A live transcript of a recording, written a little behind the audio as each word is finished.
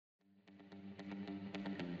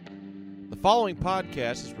following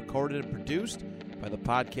podcast is recorded and produced by the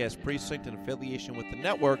Podcast Precinct in affiliation with the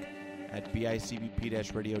network at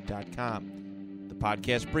bicbp-radio.com. The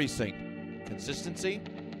Podcast Precinct. Consistency,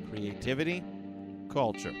 creativity,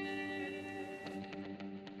 culture.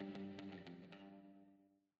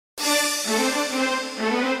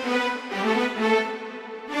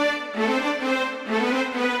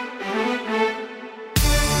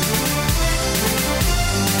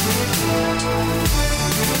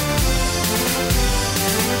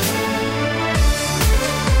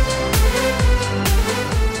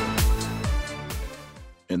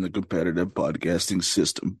 In the competitive podcasting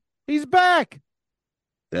system. He's back.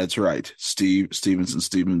 That's right. Stevens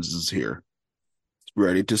is here,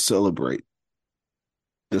 ready to celebrate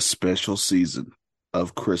the special season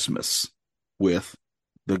of Christmas with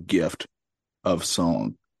the gift of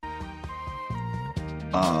song.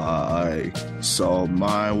 I saw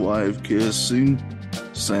my wife kissing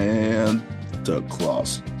Santa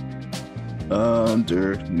Claus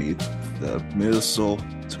underneath the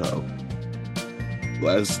mistletoe.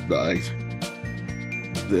 Last night,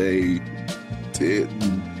 they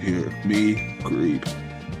didn't hear me creep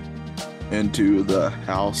into the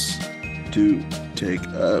house to take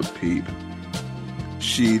a peep.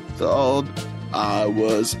 She thought I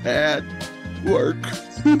was at work.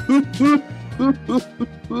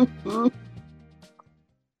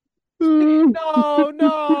 No,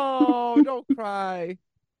 don't cry.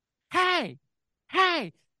 Hey,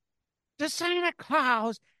 does Santa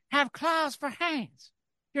Claus have claws for hands?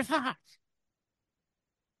 Your thoughts?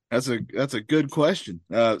 That's a good question.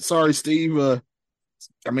 Sorry, Steve. I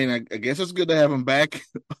guess it's good to have him back.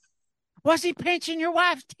 Was he pinching your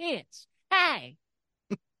wife's tits? Hey.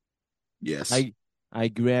 Yes. I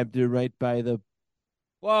grabbed her right by the.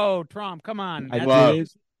 Whoa, Trump, come on.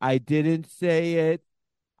 I didn't say it.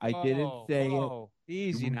 I didn't say it.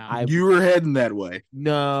 Easy now. You were heading that way.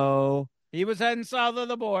 No. He was heading south of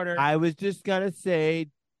the border. I was just gonna say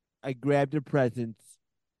I grabbed her presents.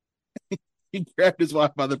 He grabbed his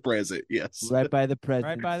wife by the present. Yes. Right by the present.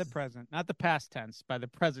 Right by the present. Not the past tense, by the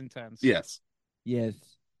present tense. Yes. Yes.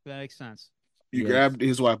 That makes sense. You grabbed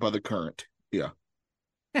his wife by the current. Yeah.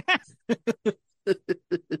 Yes.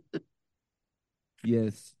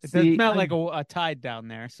 It does smell like a tide down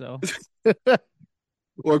there, so.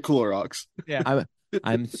 Or Clorox. Yeah.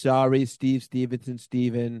 I'm sorry,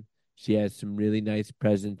 Steven. She has some really nice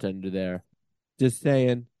presents under there. Just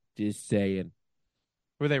saying.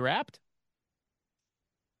 Were they wrapped?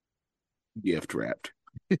 Gift wrapped.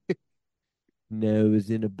 No, it was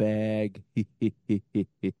in a bag.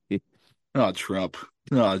 Oh, Trump.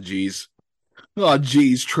 Oh, jeez. Oh,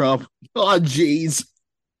 jeez, Trump. Oh, jeez.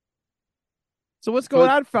 So what's going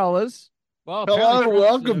on, fellas? Well, hello,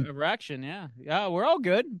 welcome. Erection, yeah. Yeah, we're all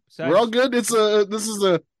good. We're all good. This is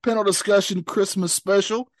a panel discussion Christmas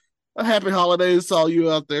special. A happy holidays to all you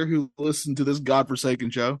out there who listen to this godforsaken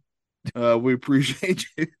show. We appreciate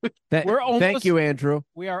you. Thank you, Andrew.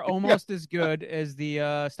 We are almost as good as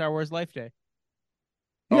the Star Wars Life Day.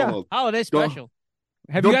 Yeah. Holiday special.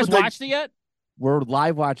 Have you guys watched it yet? We're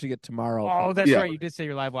live watching it tomorrow. Oh, that's right. You did say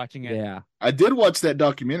you're live watching it. Yeah. I did watch that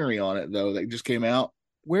documentary on it, though, that just came out.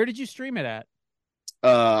 Where did you stream it at?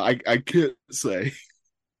 I couldn't say.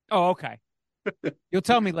 Oh, okay. You'll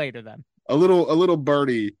tell me later then. A little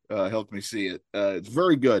birdie helped me see it. It's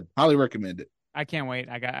very good. Highly recommend it. I can't wait.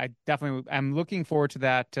 I'm looking forward to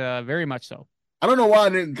that very much so. I don't know why I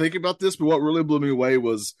didn't think about this, but what really blew me away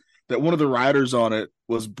was that one of the writers on it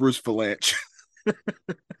was Bruce Vilanch.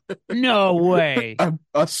 No way.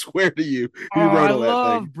 I swear to you. He wrote I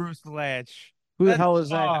love thing. Bruce Vilanch. Who the hell is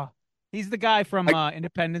that? He's the guy from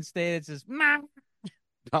Independence Day that says, "Mom."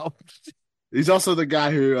 Oh. He's also the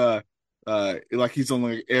guy who he's on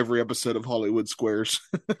like every episode of Hollywood Squares.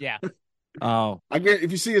 Yeah. Oh, I get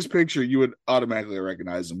if you see his picture, you would automatically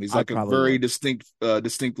recognize him. He's like a very distinct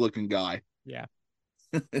looking guy. Yeah.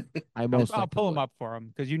 I'll pull him up for him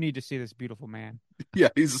because you need to see this beautiful man. Yeah,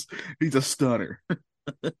 he's a stunner.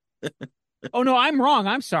 Oh no, I'm wrong.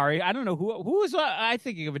 I'm sorry. I don't know who was I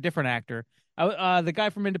thinking of a different actor. The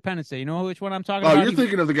guy from Independence Day. You know which one I'm talking about? Oh, you're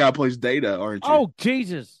thinking of the guy who plays Data, aren't you? Oh,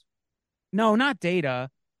 Jesus. No, not Data.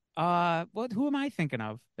 Who am I thinking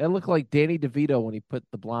of? That looked like Danny DeVito when he put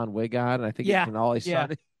the blonde wig on. And I think it's when all he saw.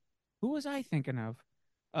 Who was I thinking of?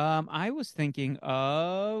 I was thinking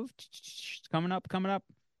of coming up.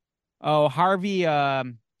 Oh, Harvey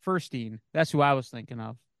Fierstein. That's who I was thinking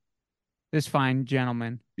of. This fine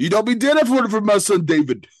gentleman. You don't be dead for my son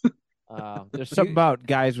David. There's something about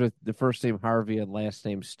guys with the first name Harvey and last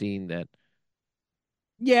name Steen that.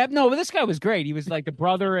 Yeah, no, but this guy was great. He was like the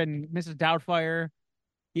brother and Mrs. Doubtfire.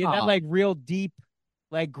 He had that like real deep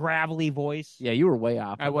like gravelly voice. Yeah, you were way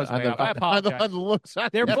off. I was on way the- off. I apologize. on the looks on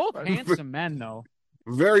They're that both part. handsome men, though.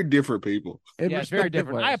 Very different people. In Yeah, it's very respective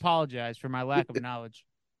different. I ways. apologize for my lack of knowledge.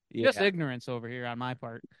 Yeah. Just ignorance over here on my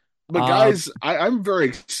part. But guys, I'm very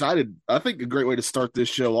excited. I think a great way to start this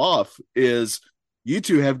show off is you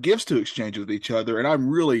two have gifts to exchange with each other, and I'm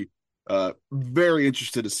really very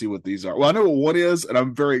interested to see what these are. Well, I know what one is, and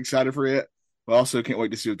I'm very excited for it. But I also can't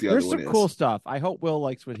wait to see what the There's other one some is. cool stuff. I hope Will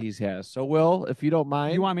likes what he has. So, Will, if you don't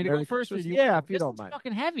mind, You want me to go Merry first? Or Christmas. you? Yeah, if you This don't is mind.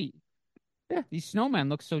 fucking heavy. Yeah. These snowmen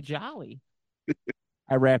look so jolly.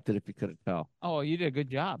 I wrapped it if you couldn't tell. Oh, you did a good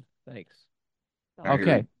job. Thanks. I hear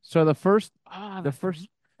Okay, you. so the first, Ah,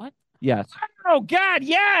 what? yes, Oh God,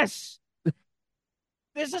 yes.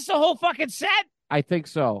 Is this the whole fucking set? I think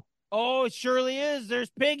so. Oh, it surely is. There's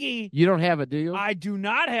Piggy. You don't have it, do you? I do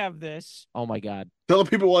not have this. Oh my God. Tell the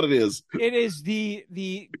people what it is. It is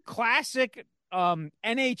the classic NHL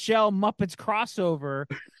Muppets crossover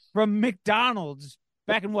from McDonald's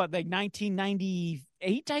back in what, like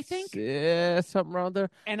 1998, I think. Yeah, something around there.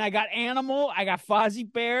 And I got Animal, I got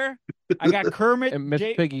Fozzie Bear, I got Kermit, And Miss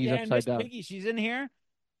Piggy's and upside Miss down. Piggy, she's in here.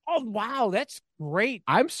 Oh wow, that's great.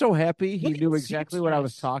 I'm so happy he Look at knew the exactly what I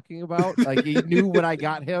was seamstress. talking about. Like he knew what I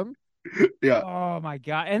got him. Yeah. Oh my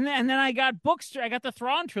god! And then I got Bookster. I got the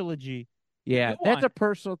Thrawn trilogy. Yeah, Go that's on. a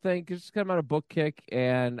personal thing because it's come out of Book Kick,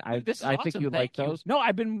 and This is I think awesome. you like Thank those. No,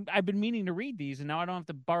 I've been meaning to read these, and now I don't have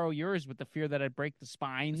to borrow yours with the fear that I'd break the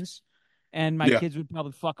spines, and my Yeah. kids would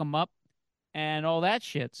probably fuck them up, and all that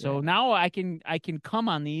shit. So Yeah. now I can come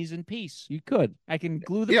on these in peace. You could. I can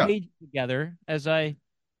glue the Yeah. page together as I.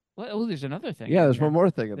 Oh, there's another thing. Yeah, in there's here. one more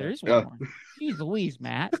thing in There there. is one Yeah. more. Jeez Louise,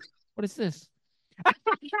 Matt. What is this?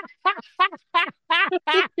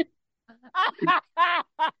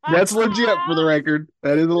 That's legit for the record.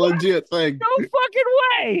 That is a legit thing. No fucking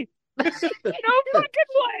way! No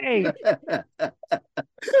fucking way!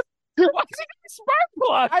 Why is it a spark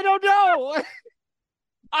plug? I don't know.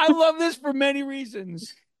 I love this for many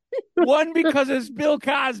reasons. One, because it's Bill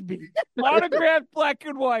Cosby. Autographed black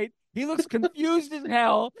and white. He looks confused as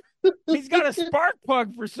hell. He's got a spark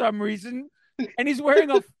plug for some reason. And he's wearing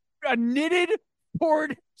a knitted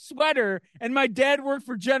Ford sweater. And my dad worked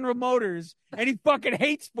for General Motors. And he fucking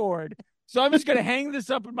hates Ford. So I'm just going to hang this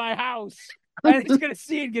up in my house. And he's going to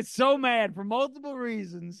see it and get so mad for multiple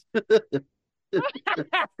reasons.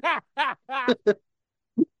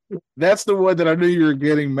 That's the one that I knew you were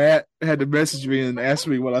getting. Matt had to message me and ask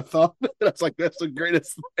me what I thought. I was like, that's the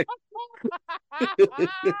greatest thing.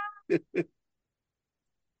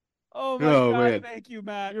 Oh my Oh, God! man. Thank you,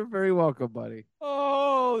 Matt. You're very welcome, buddy.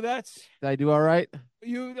 Oh, that's Did I do all right?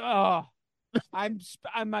 you. Oh, I'm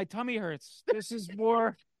my tummy hurts. This is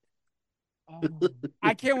more. Oh,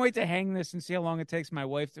 I can't wait to hang this and see how long it takes my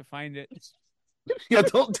wife to find it. Yeah,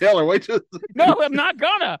 don't tell her. Wait just, No, I'm not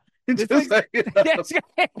gonna. just thing's- hang it up. Yeah, just gonna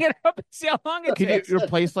hang it up and see how long it Can takes. you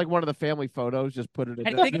replace like one of the family photos? Just put it in.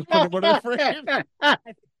 I there. think- Just put it in one of the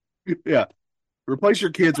frames. Yeah. Replace your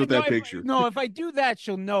kids with No, that picture. No, if I do that,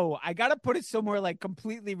 she'll know. I gotta put it somewhere like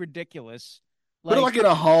completely ridiculous. Put it like in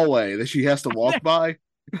a hallway that she has to walk by.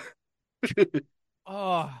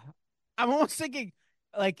 Oh, I'm almost thinking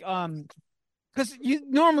like because you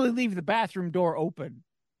normally leave the bathroom door open,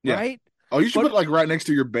 Yeah. right? Oh, you should But- put it like right next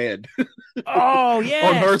to your bed. Oh yeah,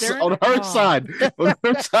 on her staring- on her oh, side. On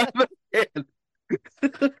her side of the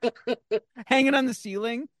bed. hanging on the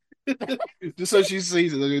ceiling. Just so she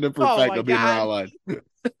sees it. They're gonna Oh, perfect my it'll be in her God.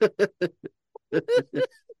 outline.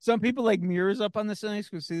 Some people like mirrors up on the ceiling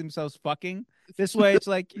to see themselves fucking. This way, it's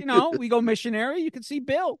like we go missionary. You can see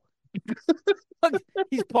Bill. Look,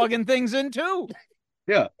 he's plugging things in too.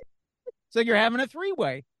 Yeah. It's like you're having a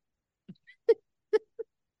three-way.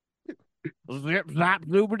 Zip, zap,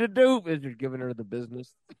 zoober to doop. As you're giving her the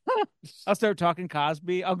business. I'll start talking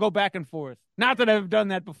Cosby. I'll go back and forth. Not that I've done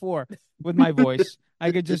that before with my voice.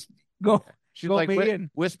 I could just go. She's Go like, me in.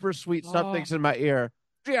 whisper sweet Oh. somethings in my ear.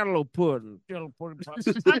 Jello pudding. Jello pudding.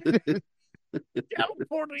 Jello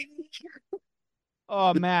pudding.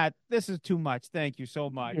 Oh, Matt, this is too much. Thank you so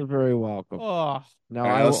much. You're very welcome. Oh, Now All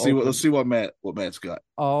right, I will let's see open- let's see what Matt's got.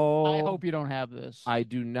 Oh, I hope you don't have this. I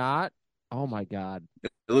do not. Oh my God.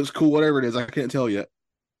 It looks cool, whatever it is. I can't tell yet.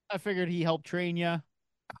 I figured he helped train you.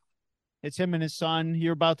 It's him and his son.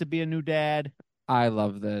 You're about to be a new dad. I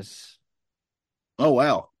love this. Oh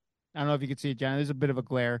wow. I don't know if you can see it, John. There's a bit of a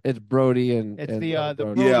glare. It's Brody and It's and, the Brody.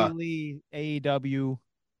 Brody Yeah. Lee AEW.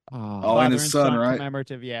 Oh, Oh, father and his son, right?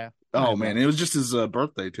 Commemorative, yeah. Oh man, it was just his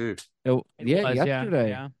birthday too. it- It yeah, was, yesterday.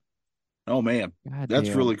 Yeah. Oh man, God that's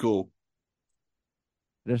damn. really cool.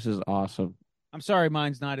 This is awesome. I'm sorry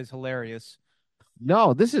mine's not as hilarious.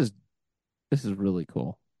 No, this is really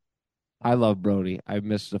cool. I love Brody. I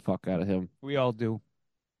miss the fuck out of him. We all do.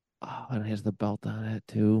 Oh, and it has the belt on it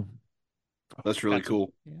too. That's really That's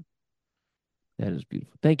cool. That is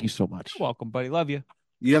beautiful. Thank you so much. You're welcome, buddy. Love you.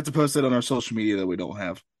 You have to post it on our social media that we don't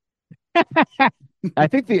have. I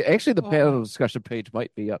think the panel discussion page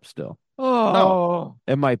might be up still. Oh,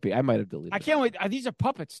 It might be. I might have deleted I it. can't wait. These are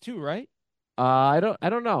puppets too, right? I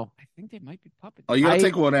don't know. I think they might be puppets. Oh, you gotta I-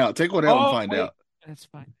 take one out. Take one out and Oh, find wait. out. That's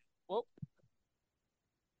fine. Well,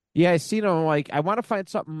 Yeah, I seen them. Like, I want to find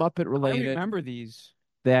something Muppet I related remember these.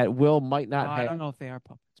 that Will might not I have. don't know if they are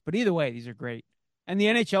puppets, but either way, these are great. And the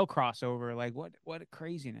NHL crossover, like what a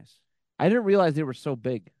craziness. I didn't realize they were so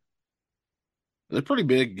big. They're pretty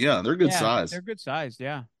big. Yeah, they're good Yeah, size. They're good sized.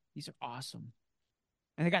 Yeah, these are awesome.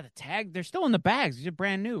 And they got the tag. They're still in the bags. These are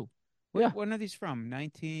brand new. Yeah. When are these from?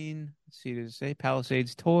 19. Let's see. Does it say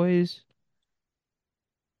Palisades Toys?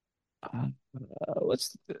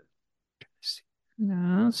 What's the? No,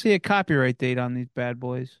 I don't see a copyright date on these bad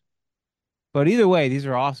boys. But either way, these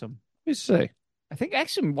are awesome. Let me see. I think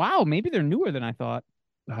actually, wow, maybe they're newer than I thought.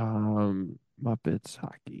 Muppets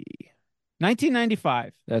hockey.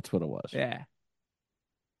 1995. That's what it was. Yeah.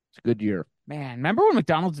 It's a good year. Man, remember when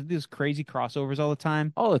McDonald's did these crazy crossovers all the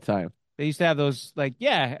time? All the time. They used to have those, like,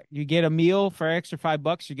 yeah, you get a meal for extra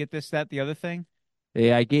 $5, you get this, that, the other thing.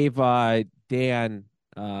 Yeah, I gave Dan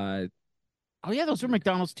Oh yeah, those were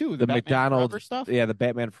McDonald's too. the Batman McDonald's Forever stuff. Yeah, the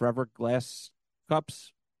Batman Forever glass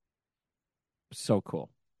cups. So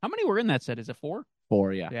cool. How many were in that set? Is it 4?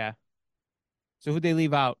 4, yeah. Yeah. So who'd they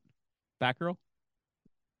leave out? Batgirl?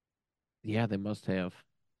 Yeah, they must have.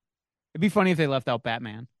 It'd be funny if they left out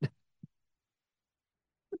Batman.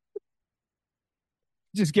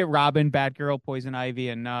 Just get Robin, Batgirl, Poison Ivy,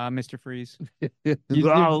 and Mr. Freeze. There's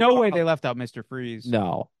no way they left out Mr. Freeze.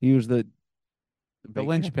 No, he was the big-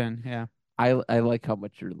 linchpin. Yeah. I like how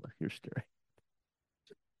much you're staring.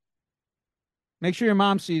 Make sure your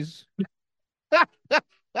mom sees.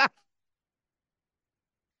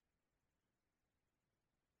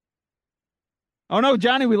 Oh no,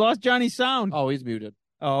 Johnny, we lost Johnny's sound. Oh, he's muted.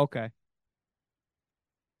 Oh, okay.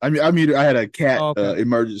 I muted. I had a cat Oh, okay.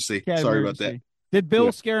 emergency. Cat Sorry emergency. about that. Did Bill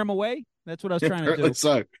Yeah. scare him away? That's what I was trying to do. Apparently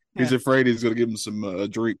so. He's Yeah. afraid he's going to give him some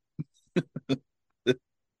drink.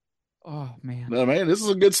 Oh man. No, man, this is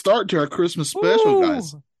a good start to our Christmas special, Woo!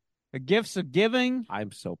 guys. The gifts of giving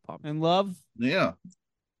I'm so pumped. and love. Yeah.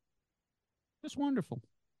 Just wonderful.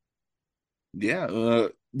 Yeah.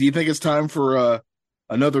 Do you think it's time for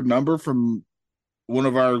another number from one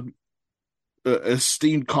of our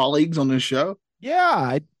esteemed colleagues on this show?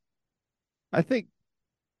 Yeah, I think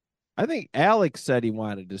Alex said he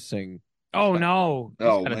wanted to sing. Oh no. He's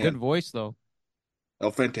Oh, got a man. good voice though. Oh,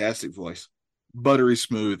 fantastic voice. Buttery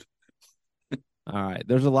smooth. All right,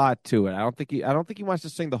 there's a lot to it. I don't think he wants to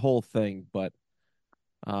sing the whole thing, but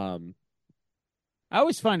I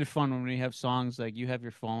always find it fun when we have songs like you have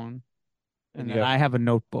your phone and then Yeah. I have a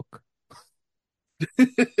notebook.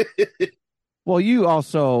 well, you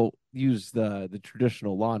also use the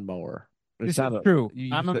traditional lawnmower. This not is true.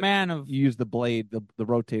 you I'm use a man of You use the blade, the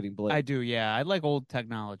rotating blade. I do, yeah. I like old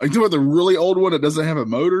technology. Are you talking about the really old one that doesn't have a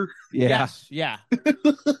motor? Yeah. Yes, yeah.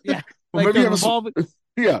 Yeah. Well, Like maybe the you have revolving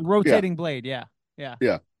yeah. rotating blade, yeah. Yeah.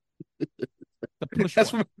 Yeah. The push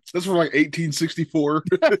That's one. that's from like 1864.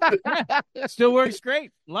 Still works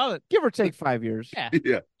great. Love it. Give or take 5 years. Yeah.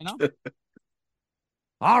 Yeah. You know?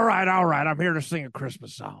 All right. I'm here to sing a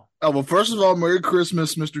Christmas song. Oh, well, first of all, Merry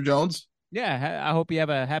Christmas, Mr. Jones. Yeah. I hope you have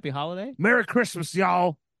a happy holiday. Merry Christmas,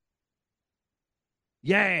 y'all.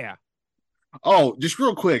 Yeah. Oh, just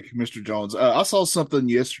real quick, Mr. Jones. I saw something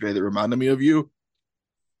yesterday that reminded me of you.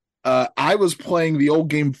 I was playing the old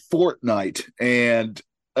game Fortnite, and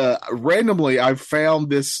randomly I found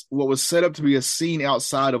this, what was set up to be a scene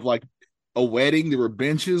outside of like a wedding. There were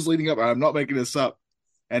benches leading up. I'm not making this up.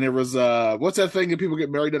 And there was what's that thing that people get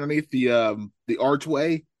married underneath the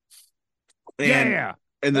archway? And, Yeah.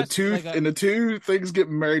 And That's like the two things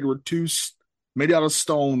getting married were made out of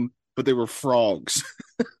stone, but they were frogs.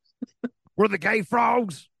 We're the gay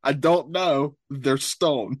frogs. I don't know. They're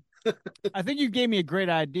stone. I think you gave me a great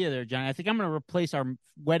idea there, Johnny. I think I'm going to replace our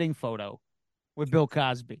wedding photo with Bill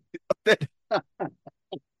Cosby.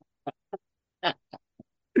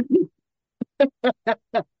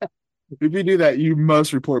 If you do that, you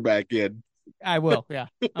must report back in. I will. Yeah.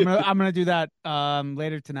 I'm gonna do that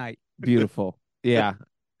later tonight. Beautiful. Yeah.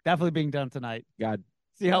 Definitely being done tonight. God,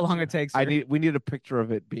 See how long it takes. here. we need a picture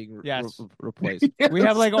of it being Yes. replaced. We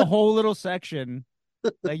have like a whole little section.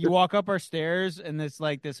 Like you walk up our stairs and it's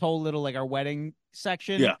like this whole little like our wedding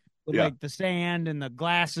section. Yeah, With yeah. like the sand and the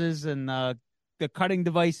glasses and the cutting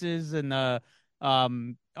devices and the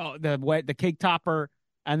cake topper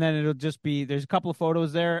and then it'll just be there's a couple of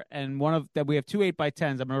photos there, and one of that we have two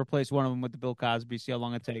 8x10s. I'm gonna replace one of them with the Bill Cosby. See how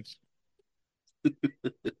long it takes. All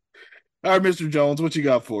right, Mr. Jones, what you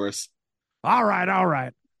got for us? All right, all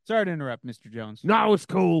right. Sorry to interrupt, Mr. Jones. No, it's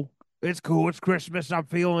cool. It's cool. It's Christmas. I'm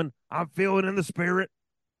feeling in the spirit.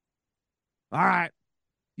 All right.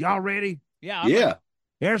 Y'all ready? Yeah. Yeah.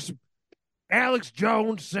 Here's some Alex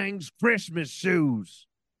Jones sings Christmas shoes.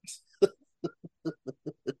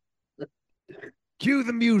 Cue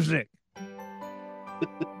the music.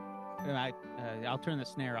 I'll turn the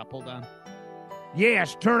snare up. Hold on.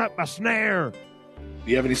 Yes, turn up my snare. Do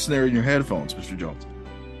you have any snare in your headphones, Mr. Jones?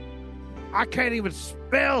 I can't even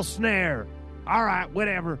spell snare. All right,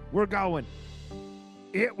 whatever. We're going.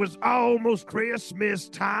 It was almost Christmas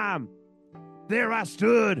time. There I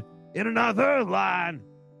stood in another line,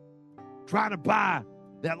 trying to buy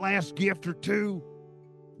that last gift or two.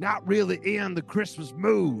 Not really in the Christmas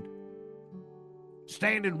mood.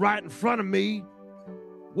 Standing right in front of me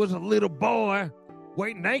was a little boy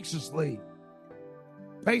waiting anxiously,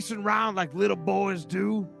 pacing around like little boys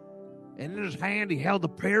do, and in his hand he held a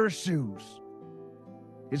pair of shoes.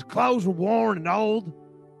 His clothes were worn and old,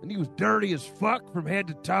 and he was dirty as fuck from head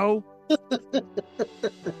to toe.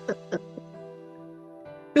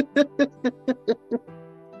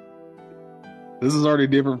 This is already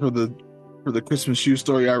different for the Christmas shoe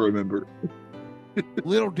story I remember.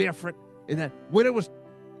 Little different. And then when it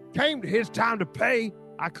came to his time to pay,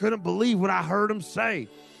 I couldn't believe what I heard him say.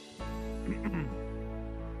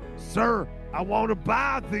 Sir, I want to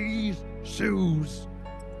buy these shoes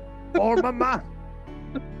for my mom.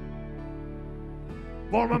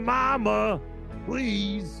 For my mama,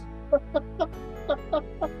 please.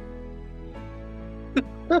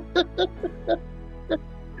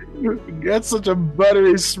 That's such a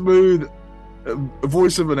buttery smooth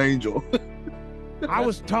voice of an angel. I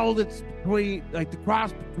was told it's between, like, the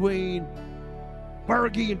cross between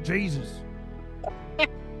Fergie and Jesus.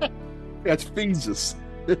 That's Jesus.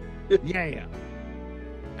 Yeah.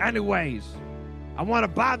 Anyways, I want to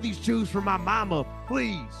buy these shoes for my mama,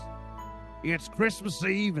 please. It's Christmas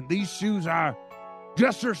Eve, and these shoes are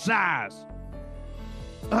just her size.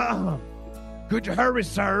 Could you hurry,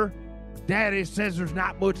 sir? Daddy says there's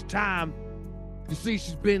not much time. You see,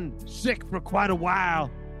 she's been sick for quite a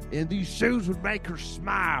while, and these shoes would make her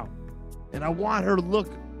smile. And I want her to look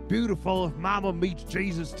beautiful if Mama meets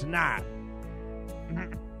Jesus tonight.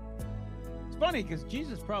 It's funny because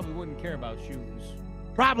Jesus probably wouldn't care about shoes.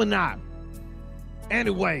 Probably not.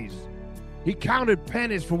 Anyways, he counted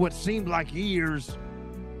pennies for what seemed like years.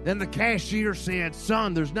 Then the cashier said,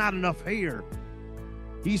 "Son, there's not enough here."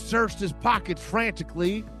 He searched his pockets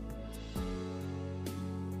frantically.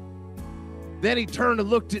 Then he turned and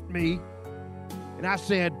looked at me, and I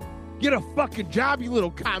said, "Get a fucking job, you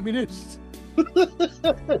little communist."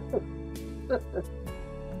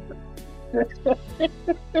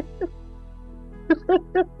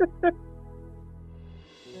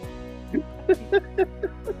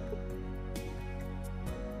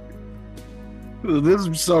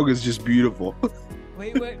 This song is just beautiful.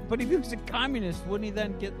 Wait, but if he was a communist, wouldn't he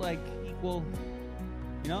then get like equal?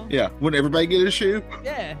 You know? Yeah. Wouldn't everybody get a shoe?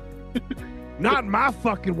 Yeah. Not in my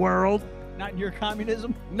fucking world. Not in your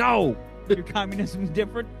communism. No. Your communism's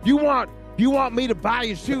different. You want me to buy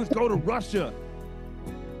your shoes? Go to Russia.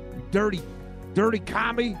 You dirty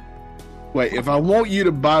commie. Wait, if I want you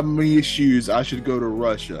to buy me shoes, I should go to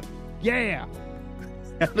Russia. Yeah.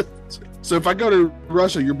 So if I go to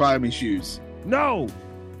Russia, you're buying me shoes. No.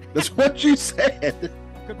 That's what you said.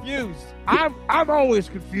 Confused. I'm always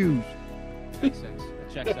confused. Makes sense.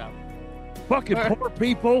 That checks out. Fucking poor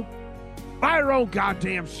people. Buy your own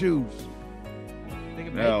goddamn shoes. Think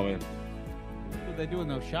of No, man. what they do in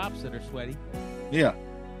those shops that are sweaty. Yeah.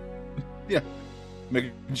 Yeah.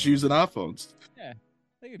 Making shoes and iPhones. Yeah,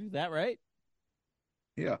 they could do that, right?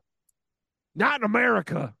 Yeah. Not in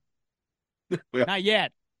America. Yeah. Not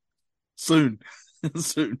yet. Soon.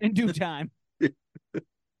 Soon. In due time.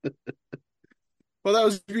 Well, that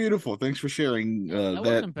was beautiful. Thanks for sharing That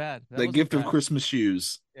wasn't bad. that wasn't gift of bad. Christmas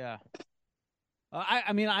shoes. Yeah.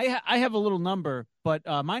 I have a little number, but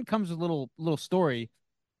mine comes with a little story,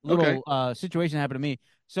 situation that happened to me.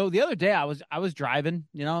 So the other day I was driving,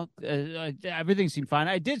 everything seemed fine.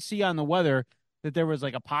 I did see on the weather that there was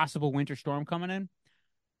like a possible winter storm coming in.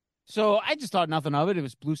 So I just thought nothing of it. It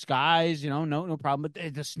was blue skies, no problem.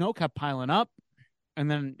 But the snow kept piling up. And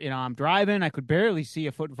then, I'm driving. I could barely see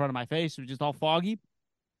a foot in front of my face. It was just all foggy.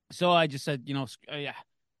 So I just said,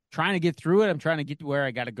 trying to get through it. I'm trying to get to where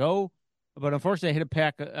I got to go. But unfortunately, I hit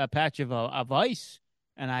a patch of ice,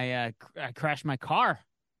 and I crashed my car.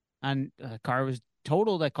 And the car was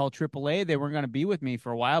totaled. I called AAA. They weren't going to be with me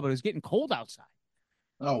for a while, but it was getting cold outside.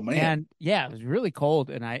 Oh man. And yeah, it was really cold.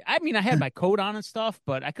 And I mean, I had my coat on and stuff,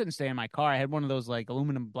 but I couldn't stay in my car. I had one of those like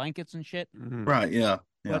aluminum blankets and shit. Right. Yeah.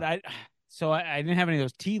 But I didn't have any of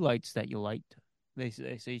those tea lights that you light. They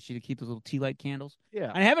say you should keep those little tea light candles.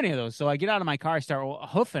 Yeah. I didn't have any of those. So I get out of my car, I start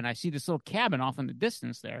hoofing. I see this little cabin off in the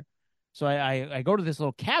distance there. So I go to this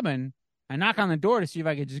little cabin. I knock on the door to see if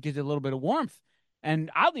I could just get a little bit of warmth.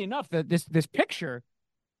 And oddly enough, that this picture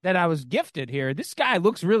that I was gifted here, this guy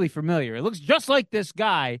looks really familiar. It looks just like this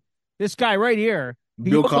guy right here.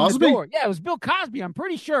 Bill Cosby? Yeah, it was Bill Cosby, I'm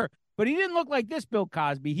pretty sure. But he didn't look like this Bill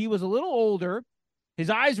Cosby. He was a little older. His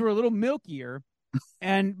eyes were a little milkier.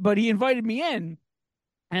 But he invited me in,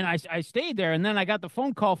 and I stayed there. And then I got the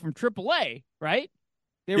phone call from AAA, right?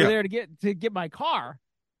 They were there to get my car.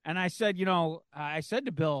 And I said, I said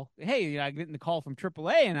to Bill, hey, I get the call from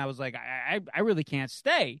AAA, and I was like, I really can't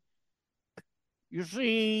stay. You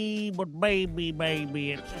see, but baby,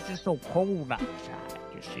 it's just so cold outside,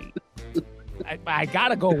 you see. I got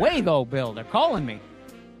to go away, though, Bill. They're calling me.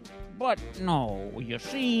 But no, you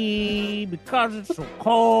see, because it's so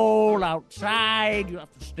cold outside, you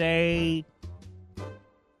have to stay.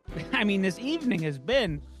 I mean, this evening has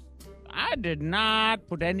been, I did not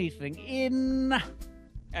put anything in.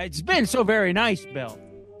 It's been so very nice, Bill.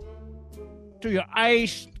 To your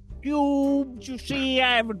ice cubes, you see,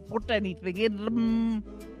 I haven't put anything in them.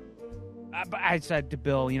 I said to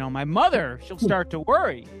Bill, my mother, she'll start to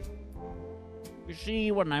worry. You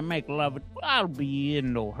see, when I make love, I'll be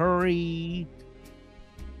in no hurry.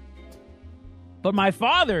 But my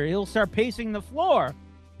father, he'll start pacing the floor.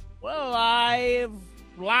 Well, I've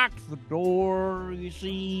locked the door. You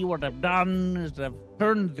see, what I've done is I've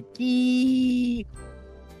turned the key.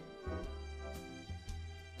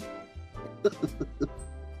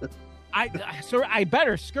 Sir, I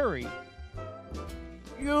better scurry.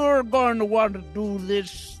 You're going to want to do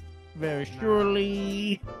this very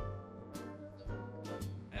surely.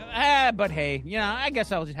 But hey, I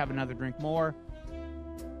guess I'll just have another drink more.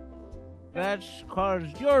 That's because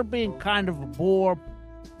you're being kind of a bore.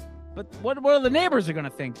 But what are the neighbors are going to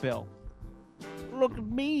think, Bill? Look at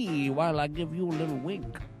me while I give you a little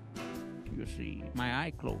wink. You see, my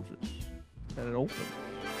eye closes, and it opens.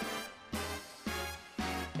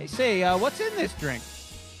 Hey, say, what's in this drink?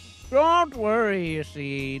 Don't worry, you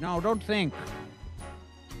see. No, don't think.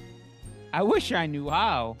 I wish I knew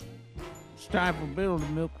how. It's time for Bill to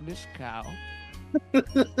milk this cow.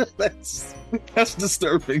 That's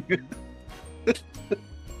disturbing.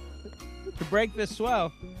 To break this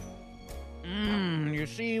swell. You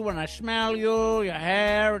see, when I smell you, your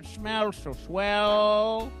hair, it smells so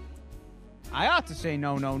swell. I ought to say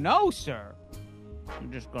no, sir.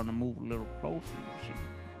 I'm just gonna move a little closer, you see.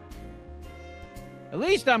 At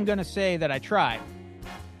least I'm gonna say that I tried.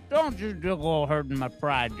 Don't you go hurting my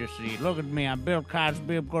pride, you see. Look at me, I'm Bill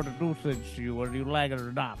Cosby. I'm gonna do things to you, whether you like it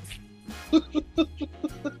or not.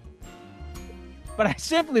 But I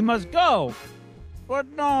simply must go. But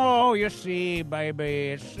no, you see,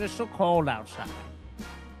 baby, it's just so cold outside.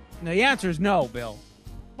 Now, the answer is no, Bill.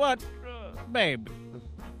 But, baby,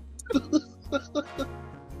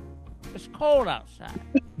 it's cold outside.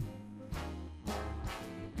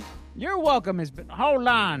 Your welcome has been... Hold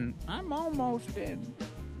on. I'm almost in.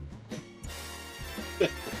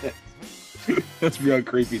 That's beyond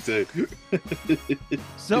creepy, too.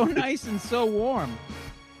 So nice and so warm.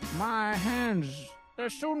 My hands, they're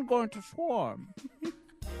soon going to swarm.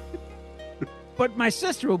 But my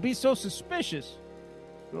sister will be so suspicious.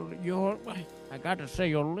 I got to say,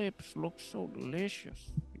 your lips look so delicious.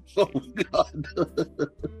 Oh, God.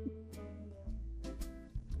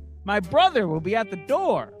 My brother will be at the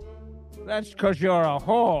door. That's because you're a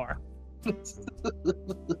whore.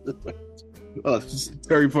 Oh, it's just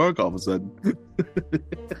Terry Funk all of a sudden.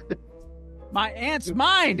 My aunt's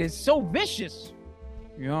mind is so vicious.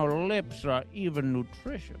 Your lips are even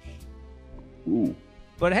nutritious. Ooh.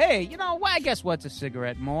 But hey, I guess what's a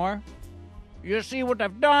cigarette more? You see, what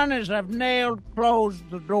I've done is I've closed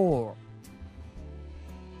the door.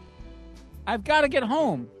 I've got to get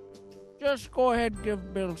home. Just go ahead and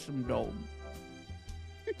give Bill some dough.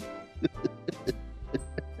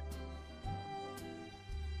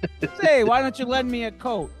 Say, why don't you lend me a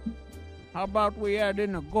coat? How about we add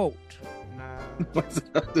in a goat?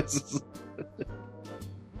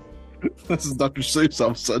 This is Dr. Seuss all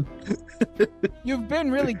of a sudden. You've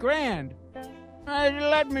been really grand.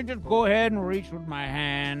 Let me just go ahead and reach with my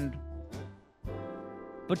hand.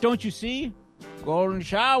 But don't you see? Golden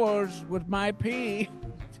showers with my pee.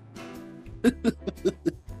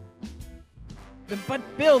 But,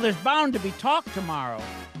 Bill, there's bound to be talk tomorrow.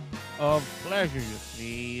 of pleasure, you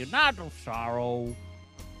see, not of sorrow.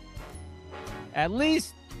 At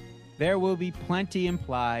least there will be plenty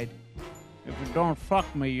implied. If you don't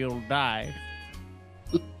fuck me, you'll die.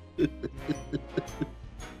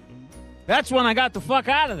 That's when I got the fuck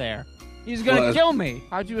out of there. He's gonna kill me.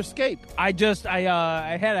 How'd you escape? I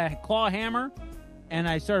had a claw hammer, and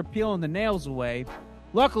I started peeling the nails away.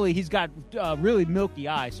 Luckily, he's got really milky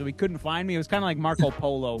eyes, so he couldn't find me. It was kind of like Marco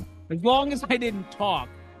Polo. As long as I didn't talk,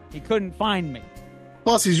 he couldn't find me.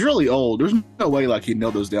 Plus, he's really old. There's no way like he'd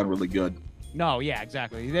nail those down really good. No, yeah,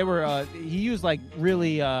 exactly. They were. He used like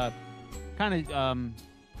really kind of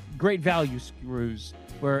great value screws.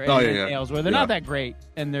 Where nails, where they're not that great,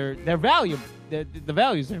 and they're valuable. The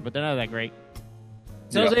value's there, but they're not that great.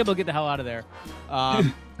 So I was able to get the hell out of there.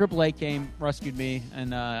 AAA came, rescued me,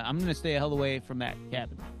 and I'm going to stay a hell away from that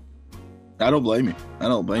cabin. I don't blame you. I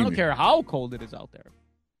don't care how cold it is out there.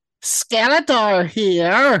 Skeletor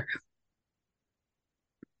here.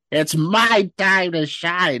 It's my time to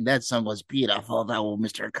shine. That song was beautiful, though,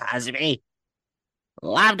 Mr. Cosby.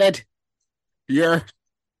 Loved it. You're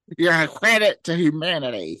a credit to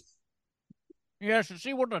humanity. Yes, you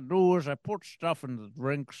see what I do is I put stuff in the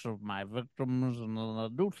drinks of my victims and then I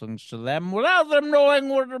do things to them without them knowing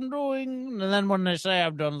what I'm doing. And then when they say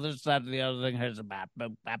I've done this, that, the other thing, here's a bap,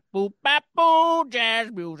 boop, bap, boop, bap, boo,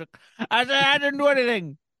 jazz music. I say I didn't do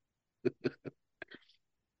anything.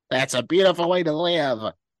 That's a beautiful way to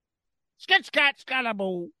live. Skit, scat,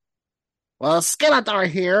 scalaboo. Well, Skeletor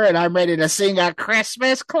here, and I'm ready to sing a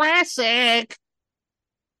Christmas classic.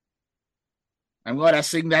 I'm going to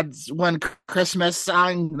sing that one Christmas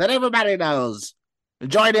song that everybody knows.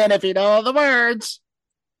 Join in if you know the words.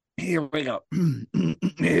 Here we go.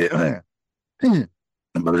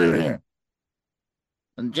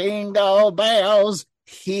 Jingle bells,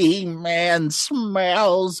 He-Man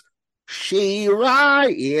smells. She-Ra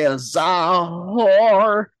is a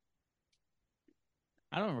whore.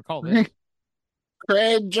 I don't recall this.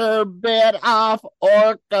 Cringer bit off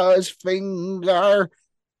Orca's finger,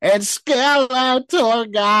 and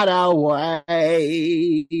Skeletor got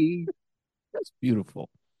away. That's beautiful.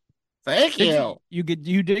 Thank you. You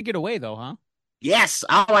did get away though, huh? Yes,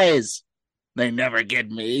 always. They never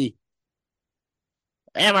get me.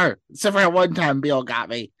 Ever. Except for one time Bill got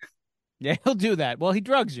me. Yeah, he'll do that. Well, he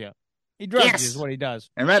drugs you. He drugs you is what he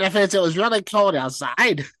does. And matter of fact, it was really cold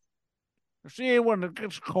outside. See, when it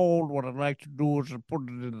gets cold, what I like to do is I put it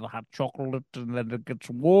in the hot chocolate, and then it gets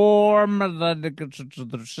warm, and then it gets into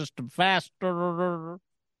the system faster.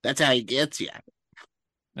 That's how he gets you.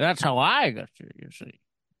 That's how I get you see.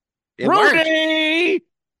 It Rudy! Worked.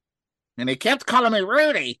 And he kept calling me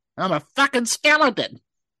Rudy. I'm a fucking skeleton.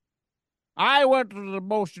 I went to the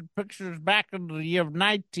motion pictures back in the year of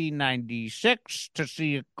 1996 to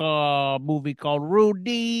see a movie called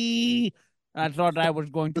Rudy. I thought I was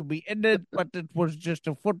going to be in it, but it was just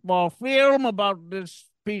a football film about this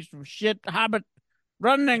piece of shit hobbit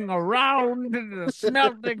running around in a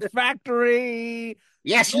smelting factory.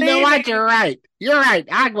 Yes, you know what? You're right. You're right.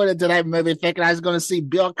 I went into that movie thinking I was going to see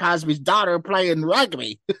Bill Cosby's daughter playing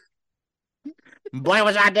rugby. Boy,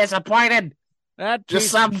 was I disappointed. Just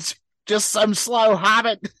some slow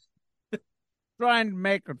hobbit. Trying to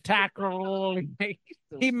make a tackle.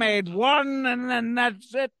 He made one, and then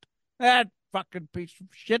that's it. That fucking piece of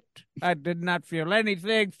shit. I did not feel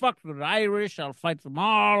anything. Fuck the Irish. I'll fight them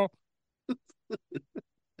all.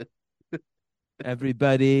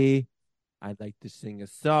 Everybody, I'd like to sing a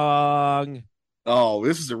song. Oh,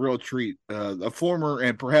 this is a real treat. A former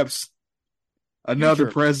and perhaps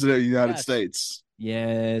another president of the United States.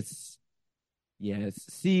 Yes.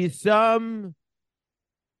 See, some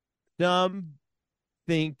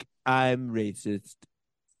think I'm racist.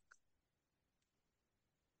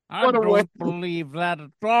 I don't believe that at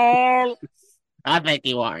all. I think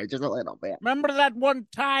you are, just a little bit. Remember that one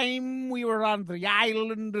time we were on the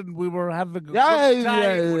island and we were having a good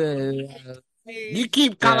time? You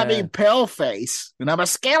keep calling me Paleface, and I'm a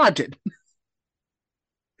skeleton.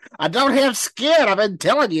 I don't have skin. I've been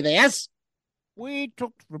telling you this. We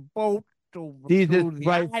took the boat over Jesus to the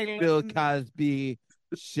Christ, island. Bill Cosby,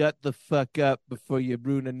 shut the fuck up before you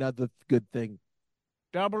ruin another good thing.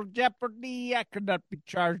 Double jeopardy. I could not be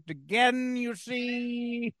charged again, you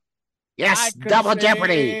see. Yes, double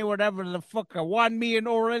jeopardy. Whatever the fuck I want. Me and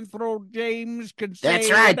Orenthro James can say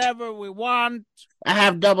That's right. whatever we want. I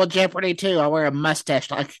have double jeopardy too. I wear a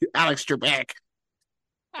mustache like Alex Trebek.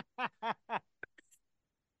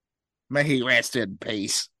 May he rest in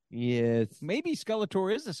peace. Yes. Maybe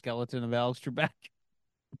Skeletor is a skeleton of Alex Trebek.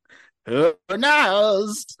 Who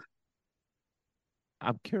knows?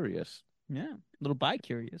 I'm curious. Yeah, a little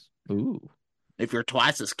bi-curious. Ooh. if you're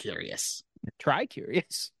twice as curious. Try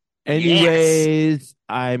curious. Anyways,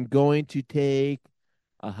 I'm going to take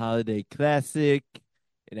a holiday classic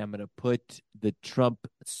and I'm going to put the Trump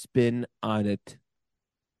spin on it.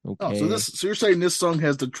 Okay. Oh, so you're saying this song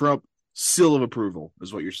has the Trump seal of approval,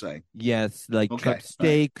 is what you're saying? Yes, like Okay. Trump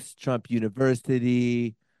Steaks, Trump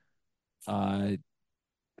University, a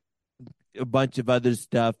bunch of other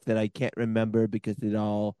stuff that I can't remember because it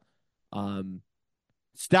all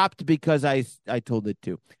stopped because I told it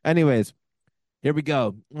to. Anyways, here we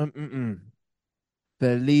go.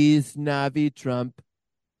 Feliz Navi Trump.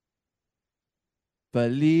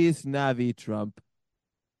 Feliz Navi Trump.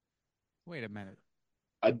 Wait a minute.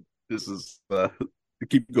 This is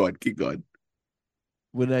keep going.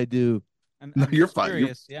 What did I do? No, you're just fine.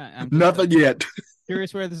 Curious. Yeah, I'm just Nothing yet.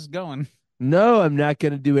 curious where this is going. No, I'm not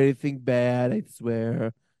going to do anything bad, I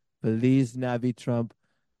swear. Feliz Navi Trump.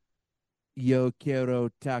 Yo quiero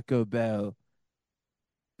Taco Bell.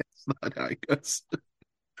 It's not how it goes.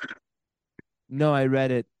 No, I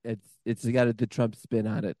read it. It's got the Trump spin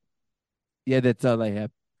on it. Yeah, that's all I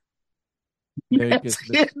have. Merry That's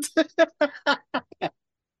Christmas. it.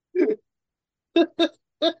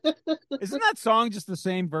 Isn't that song just the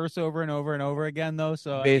same verse over and over and over again, though?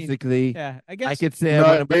 So I mean, Basically, yeah, I guess I could say No,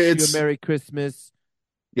 I want to wish you it's- a Merry Christmas.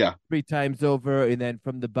 Yeah. 3 times over, and then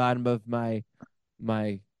from the bottom of my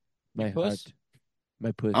Your puss? heart,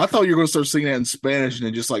 my puss. I thought you were going to start singing that in Spanish and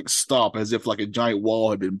then just like stop as if like a giant wall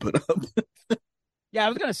had been put up. Yeah, I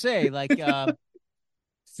was gonna say like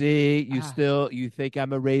See, Ah. you think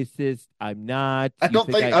I'm a racist? I'm not. I You don't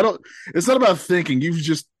think I don't. It's not about thinking. You've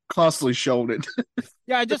just constantly shown it.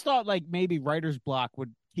 yeah, I just thought like maybe writer's block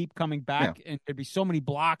would keep coming back, and there'd be so many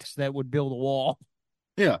blocks that would build a wall.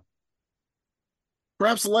 Yeah.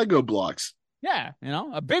 Perhaps Lego blocks. Yeah,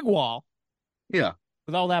 a big wall Yeah.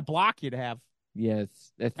 with all that block you'd have. Yes,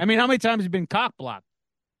 that's I mean, how many times have you been cock blocked?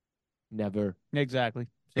 never. Exactly.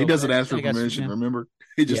 He doesn't ask for I guess, permission, yeah. remember?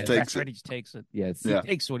 He just Yeah, takes That's right, it. he just takes it. Yes. Yeah. He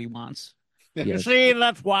takes what he wants. You Yes. see,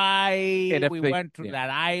 that's why And if we they- went to yeah. that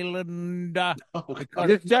island. Oh, Because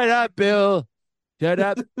Just shut up, Bill. Shut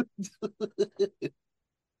up.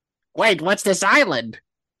 Wait, what's this island?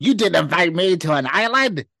 You didn't invite me to an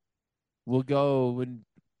island? We'll go in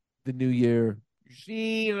the new year. you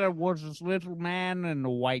see, there was this little man in a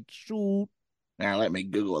white suit, Now let me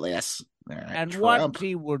Google this. All right, and Trump. what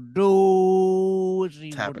he would do is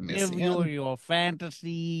he Tapping would this give you in. your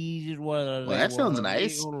fantasies, whether Well, they that sounds were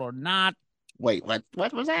nice. real or not, Wait, what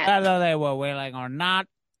was that? whether they were willing or not.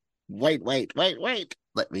 Wait.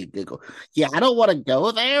 Let me Google. Yeah, I don't want to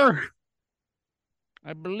go there.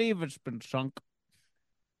 I believe it's been sunk.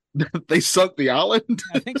 They sunk the island.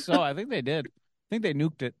 I think so. I think they did. I think they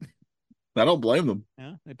nuked it. I don't blame them.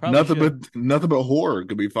 Yeah, they probably should. Nothing but horror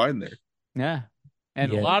could be fine there. Yeah,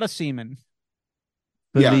 and Yeah. a lot of semen.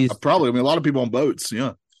 Yeah, Please. probably. I mean, a lot of people on boats.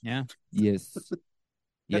 Yeah, Yeah, Yes. that's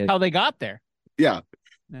Yes. how they got there. yeah.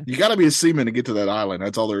 Yeah. You got to be a seaman to get to that island.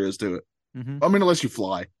 That's all there is to it. hmm I mean, unless you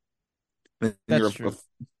fly. Then That's you're true.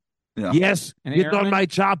 Yeah. Yes. An Get on airman? my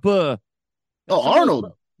chopper. Oh,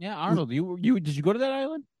 Arnold. Yeah, Arnold. You did you go to that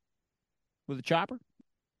island with a chopper?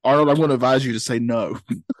 Arnold, I'm going to advise you to say no.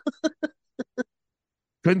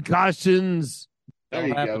 Concussions. There That'll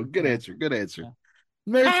you go. happen. Good Yeah. answer. Good answer. Yeah.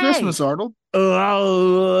 Merry Hey! Christmas, Arnold.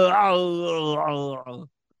 Oh,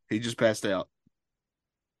 He just passed out.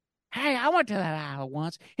 Hey, I went to that island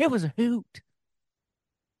once. It was a hoot.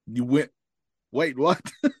 You went. Wait, what?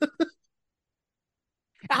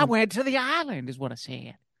 I went to the island, is what I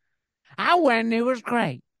said. I went and it was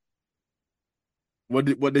great. What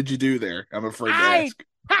did you do there? I'm afraid to I- ask.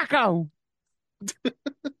 Taco.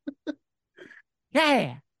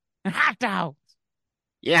 Yeah, and hot dogs.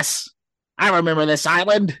 Yes, I remember this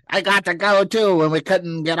island. I got to go too when we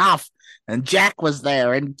couldn't get off. And Jack was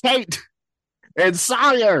there, and Kate, and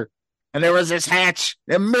Sawyer. And there was this hatch,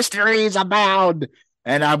 and mysteries abound.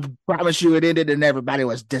 And I promise you it ended, and everybody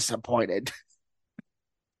was disappointed.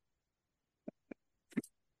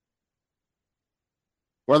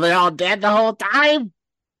 Were they all dead the whole time?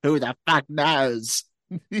 Who the fuck knows?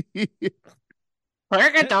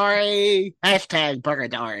 Purgatory. Hashtag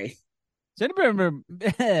purgatory. Does anybody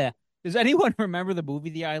remember? Does anyone remember the movie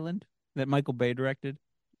The Island that Michael Bay directed?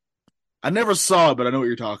 I never saw it, but I know what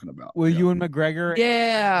you're talking about. With Yeah. Ewan McGregor?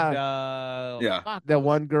 yeah. And, Yeah. fuck, That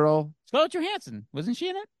one girl. Scarlett Johansson, wasn't she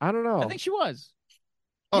in it? I don't know. I think she was.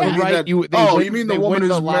 Oh, Yeah, you mean right. that- They you win- mean they the woman win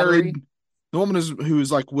who's the lottery? married? The woman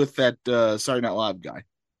who's like with that Saturday Night Live guy.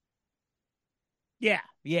 Yeah,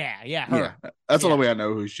 her. Yeah, that's the Yeah. only way I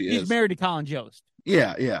know who she She's is. married to Colin Jost.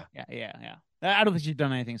 Yeah. Yeah. I don't think she's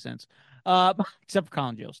done anything since. Except for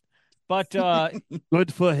Colin Jost. But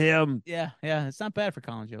Good for him. yeah, it's not bad for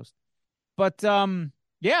Colin Jost. But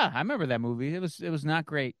yeah, I remember that movie. It was not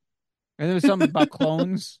great. And there was something about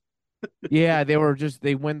clones. Yeah, they'd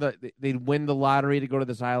win the lottery to go to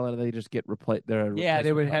this island, and they just get replaced. Yeah,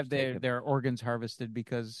 they would have their organs harvested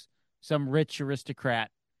because some rich aristocrat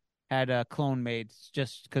had a clone made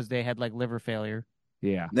just because they had like liver failure.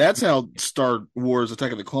 Yeah, That's how Star Wars: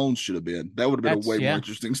 Attack of the Clones should have been. That would have been a way more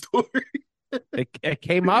interesting story. it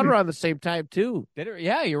came out around the same time too. Did it?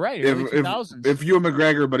 Yeah, you're right. Early 2000s. If Ewan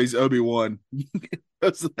McGregor, but he's Obi-Wan,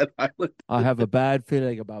 goes to that island. I have a bad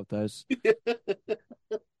feeling about this.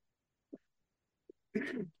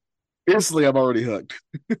 Instantly, I'm already hooked.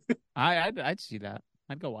 I'd see that.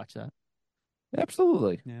 I'd go watch that.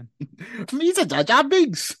 Absolutely. Yeah. Misa Jar Jar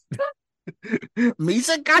Binks.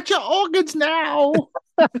 Misa got your organs now.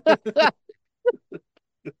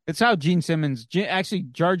 It's how Gene Simmons. Actually,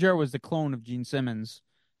 Jar Jar was the clone of Gene Simmons,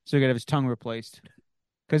 so he could have his tongue replaced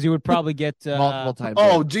because he would probably get Multiple times.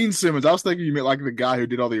 Oh, Gene Simmons. I was thinking you meant like the guy who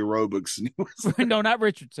did all the aerobics. And he was No, not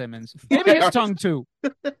Richard Simmons. Maybe his tongue too.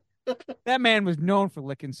 That man was known for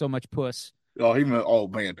licking so much puss. oh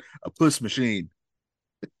man, a puss machine.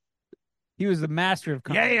 He was the master of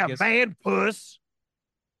Yeah, cunnilingus. man, puss.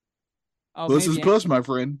 Oh, Puss is maybe- puss, my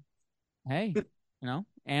friend. Hey,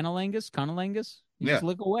 analingus, cunnilingus. You Yeah. just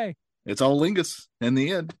lick away. It's all lingus in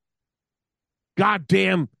the end.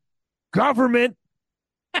 Goddamn government.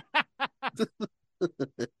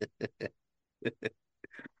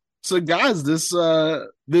 So, guys, this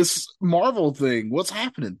Marvel thing, what's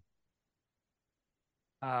happening?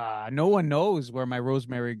 No one knows where my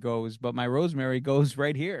rosemary goes, but my rosemary goes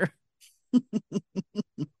right here.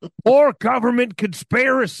 Or government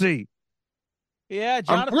conspiracy. Yeah,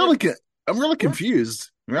 Jonathan. I'm really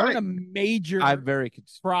confused. We're in Right? a major I'm very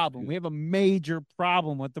confused. problem. We have a major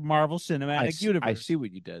problem with the Marvel Cinematic Universe. I see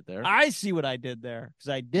what you did there. I see what I did there because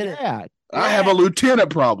I did it. Yeah, I have a lieutenant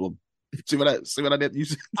problem. See what I did? You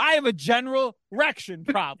said I have a general erection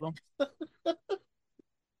problem.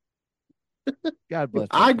 God bless.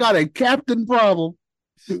 I got a captain problem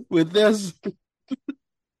with this.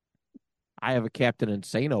 I have a Captain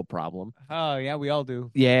Insano problem. Oh yeah, we all do.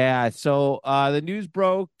 Yeah. So the news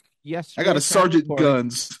broke yesterday. I got a Sergeant Reporting.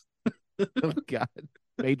 Guns. Oh God,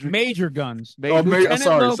 Major guns. Sorry.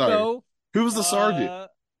 Loco, Who was the sergeant? uh,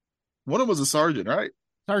 One of them was a sergeant, right?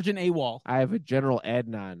 Sergeant AWOL. I have a General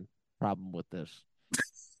Adnan problem with this.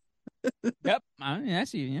 Yep. I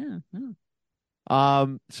see. Yeah.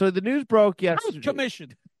 So the news broke I was yesterday.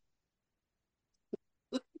 commissioned.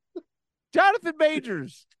 Jonathan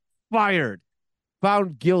Majors fired,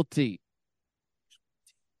 found guilty.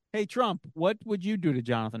 Hey Trump, what would you do to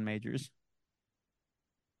Jonathan Majors?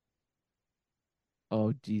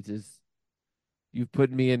 Oh Jesus, you've put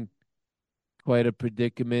me in quite a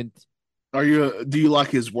predicament. Do you like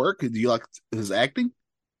his work? Do you like his acting?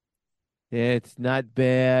 It's not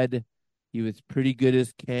bad. He was pretty good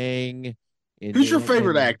as Kang. Who's your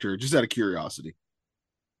favorite actor? Just out of curiosity.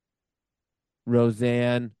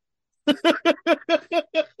 Roseanne.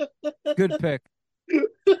 Good pick.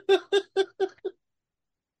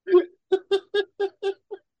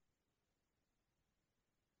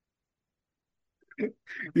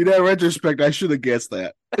 In retrospect, I should have guessed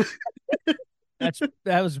that.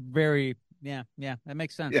 That was very that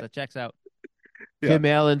makes sense. Yeah. That checks out. Yeah. Tim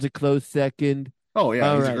Allen's a close second. Oh yeah,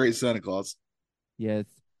 All he's right. a great Santa Claus. Yes.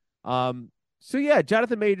 So yeah,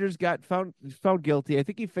 Jonathan Majors got found guilty. I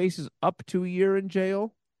think he faces up to a year in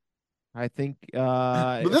jail. I think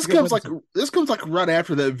But this comes like right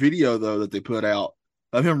after that video though that they put out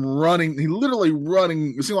of him running. He literally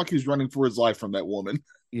running. It seemed like he was running for his life from that woman.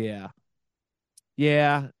 Yeah.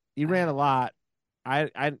 Yeah, he ran a lot. I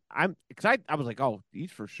was like, oh,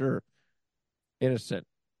 he's for sure innocent.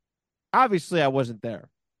 Obviously I wasn't there.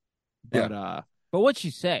 But But what'd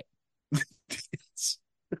she say?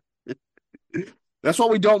 That's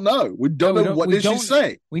what we don't know. We don't know what did she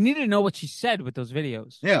say. We need to know what she said with those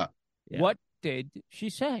videos. Yeah. What did she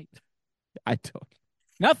say? I don't.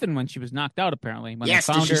 Nothing when she was knocked out. Apparently, when Yes,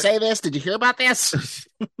 they did found she her. say this? Did you hear about this?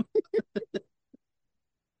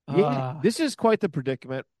 Yeah, this is quite the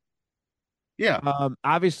predicament. Yeah.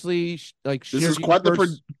 Obviously, like This is quite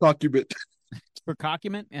the document. For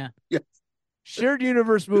Cockument? Yeah. Shared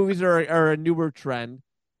universe movies are a newer trend.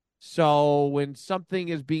 So when something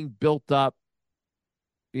is being built up,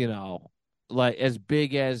 like as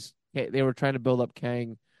big as they were trying to build up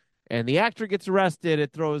Kang, and the actor gets arrested,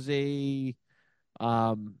 it throws a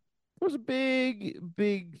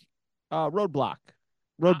big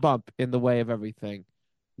road bump in the way of everything.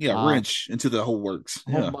 Yeah, wrench into the whole works.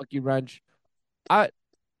 Whole Yeah. monkey wrench. I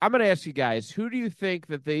I'm going to ask you guys, what do you think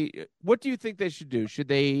they should do? Should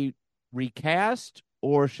they recast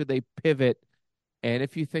or should they pivot? And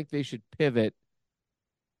if you think they should pivot,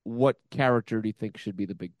 what character do you think should be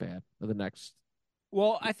the big bad of the next?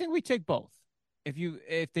 Well, I think we take both.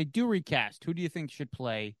 If they do recast, who do you think should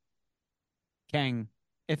play Kang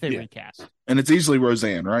if they recast? And it's easily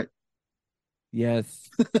Roseanne, right? Yes.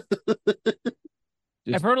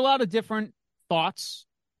 I've heard a lot of different thoughts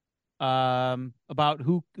about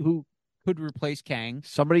who could replace Kang.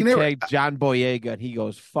 Somebody tagged John Boyega, and he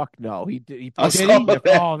goes, "Fuck no." He did. He I played saw that.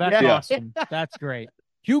 Oh, that's awesome. That's great.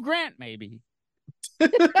 Hugh Grant, maybe.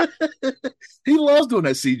 He loves doing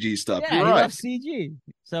that CG stuff. Yeah, You're he right. loves CG.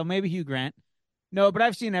 So maybe Hugh Grant. No, but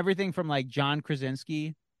I've seen everything from like John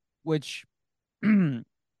Krasinski, which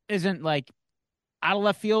isn't like out of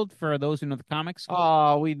left field for those who know the comics.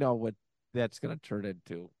 Oh, we know what that's going to turn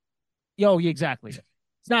into. Yo, exactly.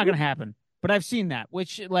 It's not going to happen. But I've seen that,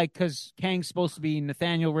 which, like, because Kang's supposed to be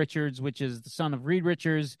Nathaniel Richards, which is the son of Reed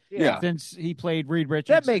Richards. Yeah. Since he played Reed Richards.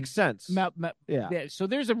 That makes sense. Yeah. So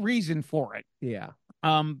there's a reason for it. Yeah.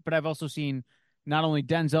 But I've also seen not only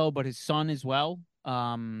Denzel, but his son as well.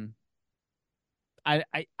 I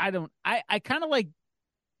kind of like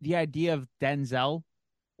the idea of Denzel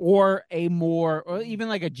or even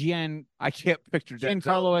like a I can't picture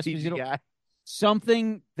Giancarlo Esposito.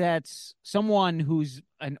 Something that's someone who's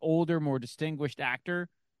an older, more distinguished actor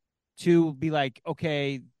to be like,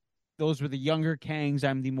 okay, those were the younger Kangs.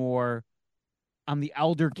 I'm the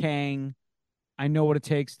elder Kang. I know what it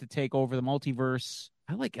takes to take over the multiverse.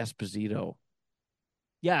 I like Esposito.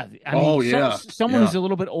 Yeah. Someone Yeah. who's a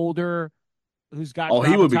little bit older, who's got. Oh,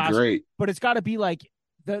 he would be gravitas, great. But it's got to be like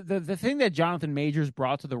the thing that Jonathan Majors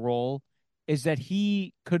brought to the role is that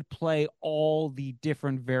he could play all the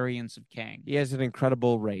different variants of Kang. He has an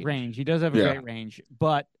incredible range. He does have a great range.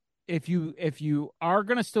 But if you are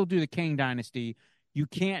going to still do the Kang Dynasty, you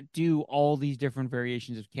can't do all these different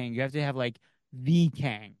variations of Kang. You have to have like the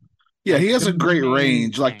Kang. Yeah, he has a great main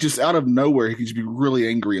range. Like Kang. just out of nowhere, he can just be really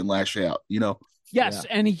angry and lash out. Yes,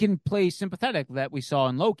 and he can play sympathetic that we saw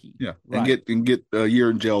in Loki. Yeah, Right. and get a year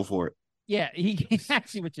in jail for it. Yeah, I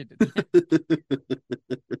see what you did.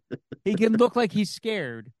 He can look like he's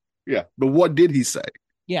scared. Yeah, but what did he say?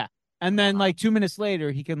 And then like 2 minutes later,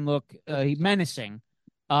 he can look menacing.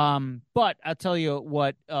 But I'll tell you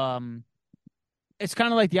what, it's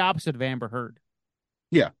kind of like the opposite of Amber Heard.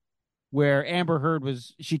 Yeah. Where Amber Heard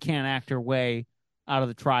she can't act her way out of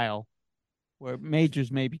the trial, where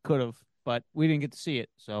Majors maybe could have, but we didn't get to see it.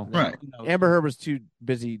 So Right. who knows? Amber Heard was too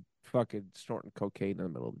busy fucking snorting cocaine in the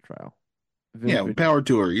middle of the trial. Yeah, power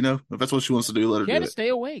to her. If that's what she wants to do, let her She had do to it. stay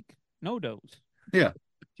awake. No dose. Yeah.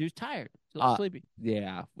 She was tired. She was sleepy.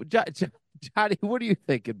 Yeah. Well, Johnny, what are you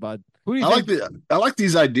thinking, bud? Who do you I think? like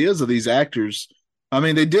these ideas of these actors. I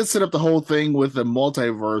mean, they did set up the whole thing with the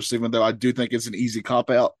multiverse, even though I do think it's an easy cop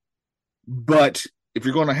out. But if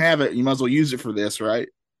you're going to have it, you might as well use it for this, right?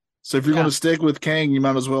 So if you're going to stick with Kang, you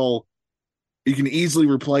might as well. You can easily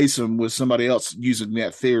replace him with somebody else using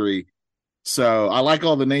that theory. So I like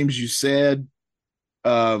all the names you said.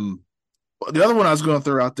 The other one I was going to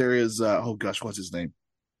throw out there is what's his name?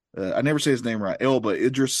 I never say his name right.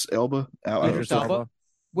 Idris Elba. Idris Elba.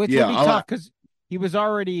 Which Yeah, would be tough because he was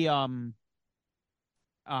already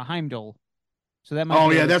Heimdall. So that might. Oh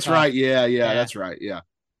be a yeah, little that's tough. right. Yeah, that's right. Yeah.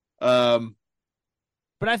 But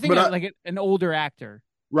I think like an older actor.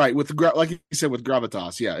 Right, with like you said, with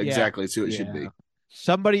gravitas. Yeah, exactly. That's who it should be.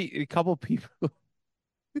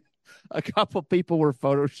 A couple people were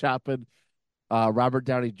photoshopping Robert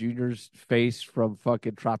Downey Jr.'s face from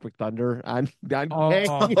fucking Tropic Thunder on Kang.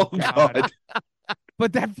 Oh, God.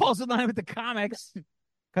 But that falls in line with the comics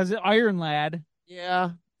because Iron Lad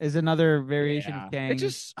is another variation of Kang.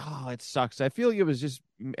 It sucks. I feel like it was just.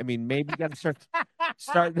 I mean, maybe you got to start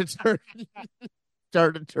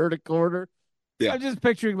to turn a corner. Yeah. I'm just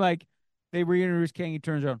picturing like they reintroduce Kang. He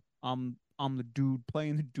turns around. I'm the dude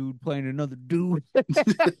playing another dude. And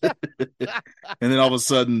then all of a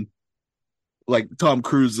sudden, like Tom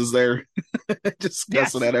Cruise is there, just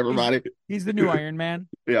cussing at everybody. He's the new Iron Man.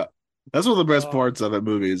 Yeah, that's one of the best parts of that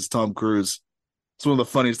movie is Tom Cruise. It's one of the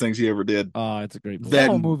funniest things he ever did. Oh, it's a great movie. The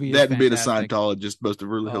whole movie is that and being a fantastic. Scientologist, most of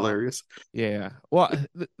really hilarious. Yeah. Well,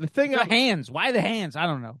 the thing. The hands. Why the hands? I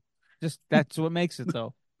don't know. Just that's what makes it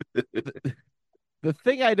though. The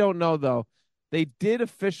thing I don't know though, they did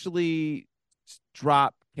officially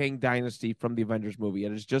drop Kang Dynasty from the Avengers movie.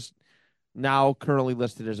 It is just now currently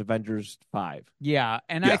listed as Avengers 5. Yeah,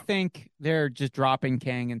 and I think they're just dropping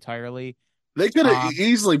Kang entirely. They could have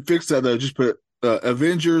easily fixed that though. Just put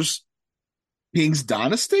Avengers King's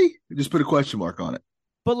Dynasty. Just put a question mark on it.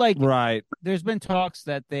 But like, Right. there's been talks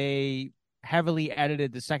that they heavily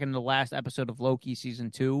edited the second to last episode of Loki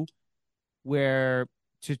season 2, where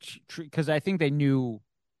because I think they knew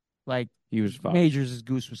like He was fucked. Majors'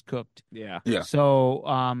 goose was cooked. Yeah. Yeah. So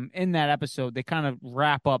in that episode, they kind of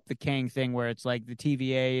wrap up the Kang thing where it's like the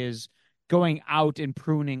TVA is going out and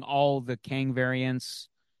pruning all the Kang variants.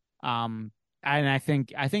 And I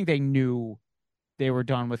think they knew they were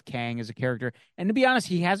done with Kang as a character. And to be honest,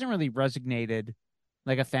 he hasn't really resonated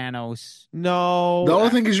like a Thanos. No. The only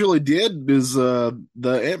thing he's really did is the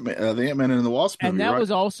Ant-Man and the Wasp movie, And that right?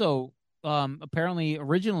 was also apparently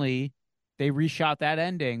originally they reshot that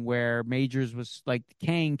ending where Majors was like the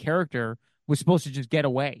Kang character was supposed to just get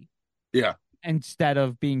away. Yeah. Instead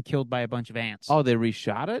of being killed by a bunch of ants. Oh, they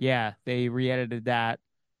reshot it? Yeah, they re-edited that.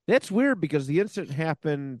 That's weird because the incident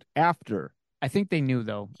happened after. I think they knew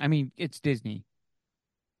though. I mean, it's Disney.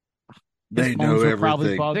 They His know phones were probably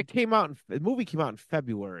everything. bugged. That came out. The movie came out in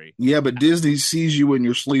February. Yeah, but Disney sees you when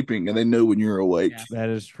you're sleeping, and they know when you're awake, Yeah. That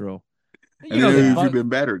is true. and You know, they they know if bug- you've been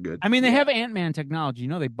bad or good. I mean, they have Ant-Man technology. You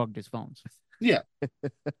know, they bugged his phones. Yeah.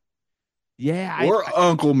 Or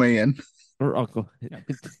Uncle Man. Or Uncle.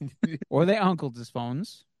 Or they uncled his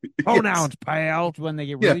phones. Pronouns, pal. When they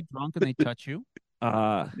get really drunk and they touch you.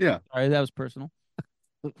 Yeah. Sorry, that was personal.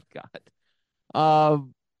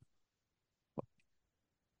 God.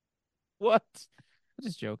 What? I'm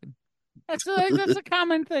just joking. That's a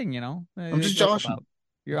common thing, you know. I'm just They joke joshing. about.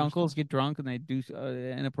 Your uncles get drunk and they do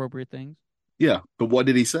inappropriate things. Yeah, but what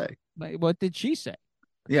did he say? Like, what did she say?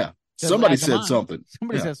 Yeah, Said, somebody "Come said on." something.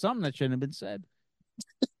 Somebody Yeah. said something that shouldn't have been said.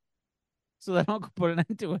 So that uncle put an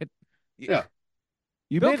end to it. Yeah.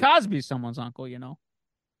 Bill Cosby's someone's uncle, you know.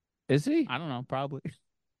 Is he? I don't know, probably.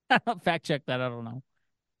 Fact check that. I don't know.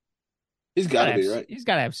 He's got to be, right? He's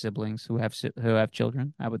got to have siblings who have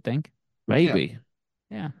children. I would think. Maybe.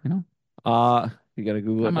 Yeah, you know. You gotta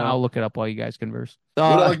Google it now. I'll look it up while you guys converse.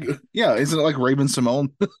 Yeah, isn't it like Raven Simone?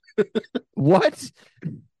 What?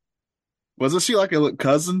 Wasn't she like a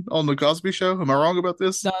cousin on the Cosby Show? Am I wrong about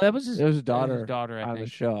this? No, that was his It was his daughter. His daughter, I on the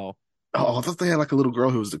think. show. Oh, I thought they had like a little girl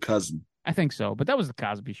who was the cousin. I think so, but that was the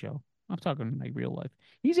Cosby Show. I'm talking like real life.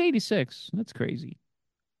 He's 86. That's crazy.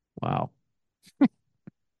 Wow.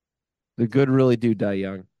 The good really do die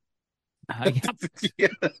young.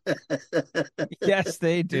 Yes,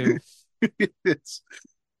 they do. It's-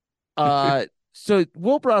 So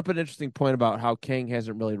Will brought up an interesting point about how Kang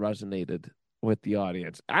hasn't really resonated with the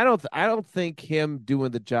audience. I don't think him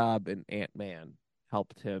doing the job in Ant-Man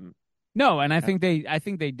helped him. No, and I think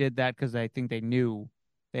they did that because I think they knew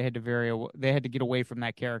they had to get away from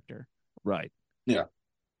that character. Right.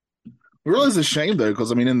 It really is a shame though,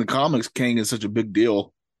 because I mean, in the comics, Kang is such a big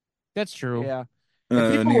deal. That's true. Yeah. And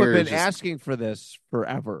And people here have been it's just- asking for this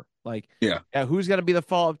forever. Like, Yeah. who's going to be the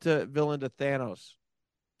follow-up to villain to Thanos?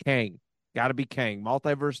 Kang. Got to be Kang.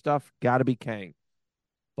 Multiverse stuff, got to be Kang.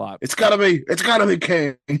 But It's gotta be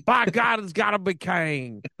Kang. by God, it's got to be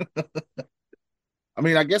Kang. I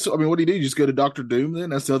mean, what do you do? You just go to Doctor Doom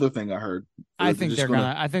then? That's the other thing I heard. I think just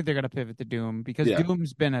they're gonna pivot to Doom because Yeah.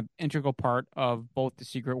 Doom's been an integral part of both the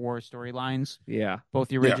Secret Wars storylines, Yeah. both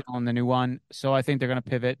the original and the new one. So I think they're gonna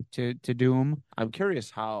pivot to Doom. I'm curious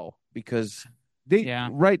how, because they Yeah.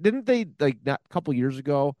 didn't they like not a couple years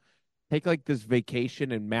ago take like this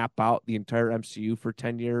vacation and map out the entire MCU for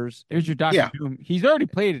 10 years? There's your Doctor Yeah. Doom. He's already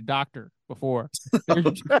played a doctor before.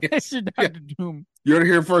 There's your Doctor Doom. You heard it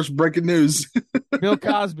here first. Breaking news. Bill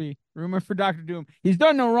Cosby, rumor for Doctor Doom. He's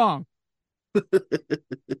done no wrong.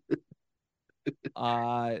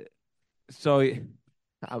 So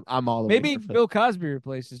I'm all Maybe over it. Bill Cosby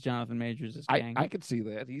replaces Jonathan Majors as Kang. I could see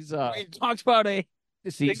that. He's He talks about a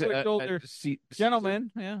he's big older see-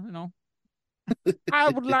 gentleman. Yeah, you know. I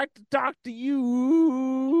would like to talk to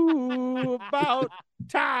you about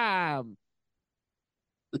time.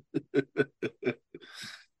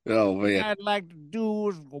 Oh man. I'd like to do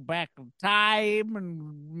is go back in time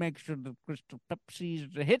and make sure the Crystal Pepsi's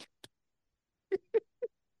a hit.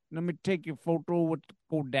 Let me take your photo with the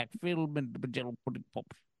Kodak film and the Magellan pudding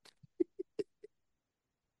pops.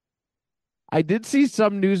 I did see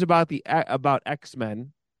some news about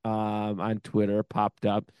X-Men on Twitter popped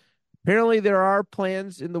up. Apparently there are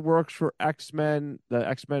plans in the works for the X-Men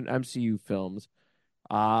MCU films.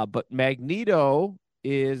 But Magneto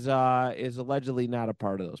is allegedly not a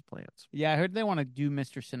part of those plans. Yeah, I heard they want to do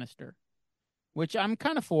Mr. Sinister, which I'm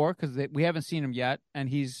kind of for because we haven't seen him yet, and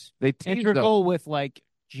he's They teased him. integral with like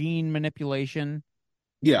gene manipulation.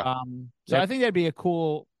 Yeah. So I think that'd be a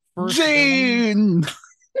cool first villain. Gene.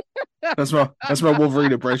 That's my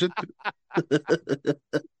Wolverine impression.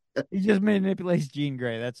 He just manipulates Jean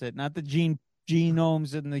Grey. That's it. Not the Gene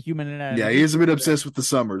genomes in the human anatomy. Yeah, he is a bit obsessed with the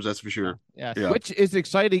Summers, that's for sure. Yeah. Yeah. Which is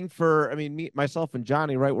exciting for, I mean, myself and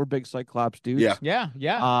Johnny, right? We're big Cyclops dudes. Yeah.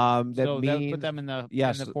 Yeah. That So that would means put them in the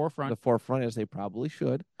the forefront. forefront, as they probably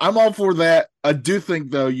should. I'm all for that. I do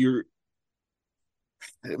think, though,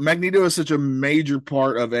 Magneto is such a major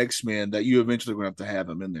part of X-Men that you eventually going to have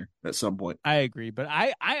him in there at some point. I agree, but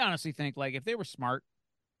I honestly think like if they were smart,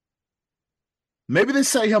 maybe they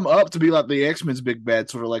set him up to be like the X-Men's big bad,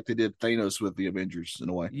 sort of like they did Thanos with the Avengers in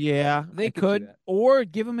a way. Yeah, they I see could, that. or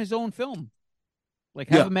give him his own film, like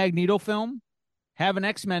have a Magneto film, have an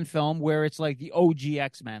X-Men film where it's like the OG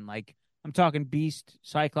X-Men. Like I'm talking Beast,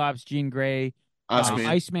 Cyclops, Jean Grey,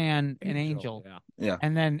 Iceman, and Angel. Yeah,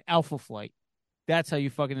 and then Alpha Flight. That's how you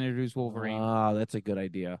fucking introduce Wolverine. Oh, that's a good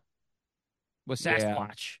idea. With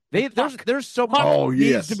Sasquatch. There's so much. Oh,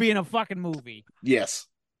 needs to be in a fucking movie. Yes.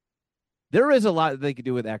 There is a lot that they could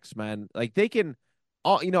do with X-Men. Like they can,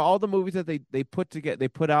 all the movies that they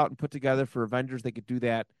put out and put together for Avengers, they could do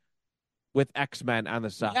that with X-Men on the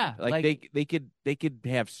side. Yeah, like they could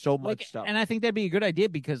have so much stuff. And I think that'd be a good idea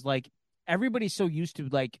because like everybody's so used to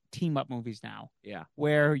like team up movies now. Yeah.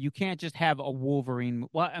 Where you can't just have a Wolverine.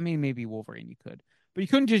 Well, I mean, maybe Wolverine you could, but you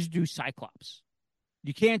couldn't just do Cyclops.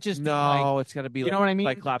 You can't just it's got to be you know what I mean?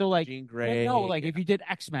 Cyclops, so, like, Jean Grey. No, like if you did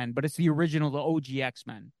X-Men, but it's the original, the OG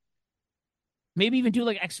X-Men. Maybe even do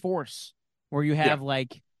like X-Force, where you have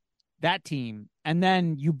like that team, and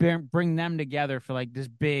then you bring them together for like this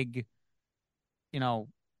big,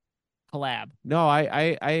 collab. No,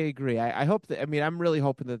 I agree. I hope that. I mean, I'm really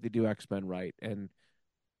hoping that they do X-Men right, and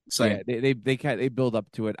they build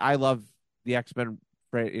up to it. I love the X-Men,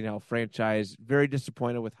 franchise. Very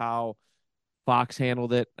disappointed with how Fox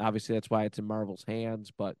handled it. Obviously, that's why it's in Marvel's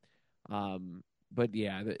hands. But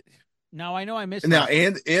yeah. Now I know I missed. Now,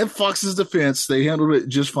 and Fox's defense, they handled it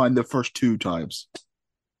just fine the first 2 times.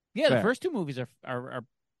 Yeah, the first 2 movies are.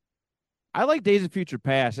 I like Days of Future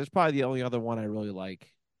Past. That's probably the only other one I really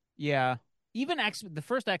like. Yeah, even the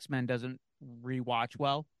first X-Men doesn't rewatch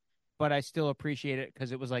well, but I still appreciate it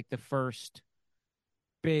because it was like the first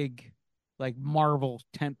big, like Marvel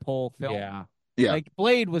tentpole film. Yeah. Like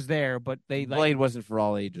Blade was there, but Blade wasn't for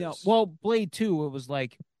all ages. No, well, Blade 2, it was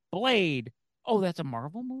like Blade. Oh, that's a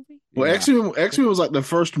Marvel movie? Well, X-Men was like the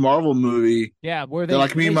first Marvel movie. Yeah, where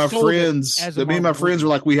me and my friends were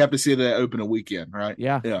like, we have to see that open a weekend, right?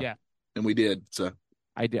 Yeah. And we did. So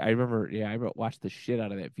I remember. Yeah, I watched the shit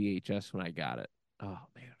out of that VHS when I got it. Oh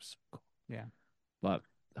man, it was so cool. Yeah, but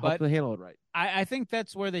hopefully they handle it right. I think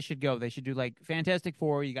that's where they should go. They should do like Fantastic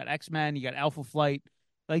Four. You got X-Men. You got Alpha Flight.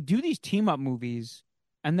 Like do these team up movies,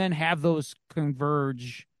 and then have those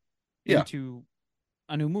converge into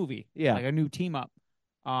a new movie. Yeah, like a new team up.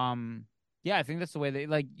 Yeah, I think that's the way they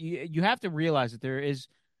like. You have to realize that there is.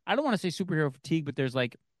 I don't want to say superhero fatigue, but there's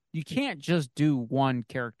like. You can't just do one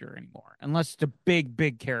character anymore unless it's a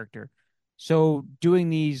big character. So doing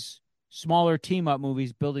these smaller team up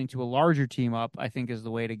movies, building to a larger team up, I think is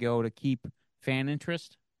the way to go to keep fan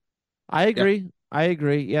interest. I agree.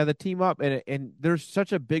 Yeah, the team up and there's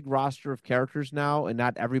such a big roster of characters now, and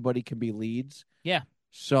not everybody can be leads. Yeah.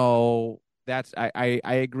 So that's I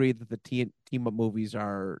agree that the team up movies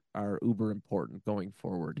are uber important going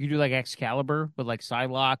forward. You do like Excalibur with like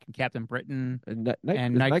Psylocke and Captain Britain and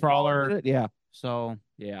Nightcrawler. Yeah. So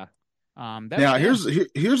yeah. Now here's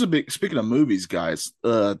a big. Speaking of movies, guys,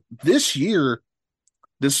 this year,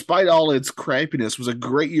 despite all its crappiness, was a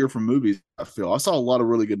great year for movies. I feel I saw a lot of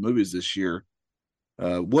really good movies this year.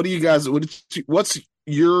 What do you guys? What's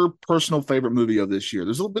your personal favorite movie of this year?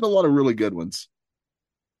 There's been a lot of really good ones.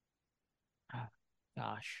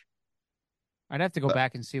 Gosh, I'd have to go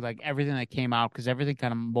back and see like everything that came out because everything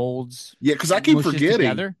kind of molds. Yeah, because I keep forgetting.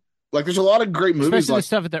 Together. Like, there's a lot of great movies, especially the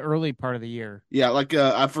stuff at the early part of the year. Yeah, like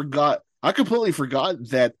I completely forgot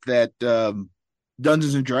that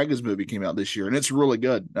Dungeons and Dragons movie came out this year, and it's really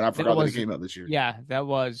good. And I forgot that it came out this year. Yeah, that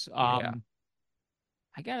was. I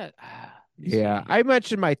got it. Yeah, I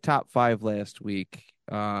mentioned my top 5 last week.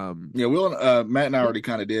 Matt and I already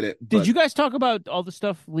kind of did it. Did you guys talk about all the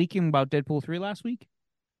stuff leaking about Deadpool 3 last week?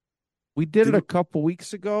 We did it a couple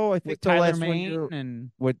weeks ago. I think with Tyler Mane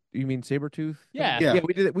and what you mean, Sabretooth? Yeah,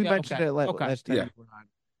 we did it. We mentioned it last time we were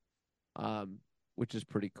on, which is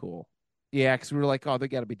pretty cool. Yeah, because we were like, oh, they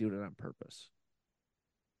got to be doing it on purpose.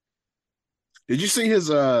 Did you see his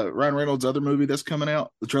Ryan Reynolds' other movie that's coming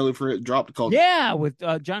out? The trailer for it dropped called with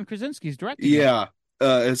John Krasinski's directing. Yeah,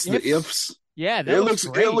 it's the Ifs. Yeah, it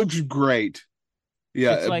looks great.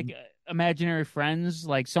 Yeah, it's like imaginary friends.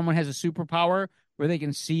 Like someone has a superpower where they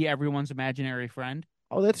can see everyone's imaginary friend.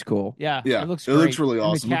 Oh, that's cool. Yeah, it looks great. It looks really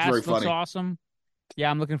awesome. And the cast looks very funny. Looks awesome. Yeah,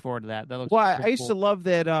 I'm looking forward to that. That looks Well, I pretty used to cool. love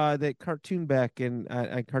that cartoon back in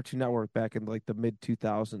on Cartoon Network back in like the mid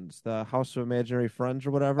 2000s, the House of Imaginary Friends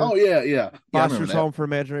or whatever. Oh yeah, yeah. I remember Foster's that. Home for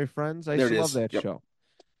Imaginary Friends. I used There to it love is. that Yep. show.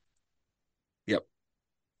 Yep.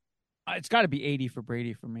 It's got to be 80 for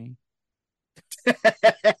Brady for me.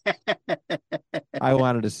 I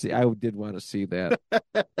wanted to see. I did want to see that.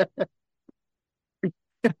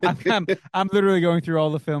 I'm literally going through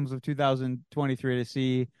all the films of 2023 to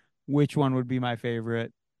see which one would be my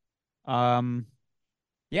favorite. Yeah,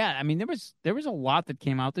 I mean there was a lot that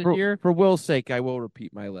came out this year. For Will's sake, I will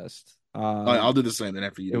repeat my list. I'll do the same then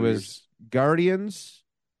after you. It was Guardians,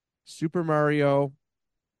 Super Mario,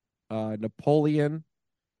 Napoleon,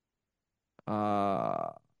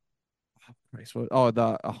 the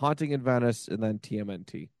A Haunting in Venice, and then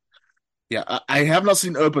TMNT. Yeah, I have not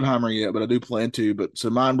seen Oppenheimer yet, but I do plan to. But so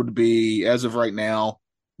mine would be, as of right now,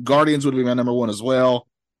 Guardians would be my number one as well.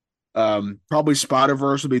 Probably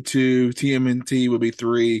Spider-Verse would be 2, TMNT would be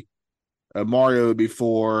 3, Mario would be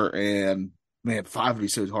 4, and man, 5 would be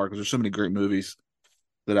so hard because there's so many great movies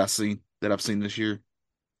that I've seen this year.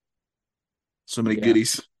 So many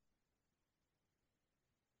goodies.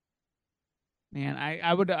 Man,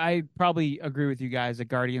 I probably agree with you guys that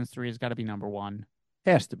Guardians 3 has got to be number one.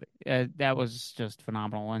 Has to be. That was just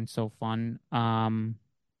phenomenal and so fun.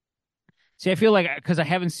 See, I feel like because I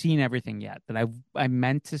haven't seen everything yet that I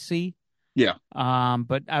meant to see. Yeah.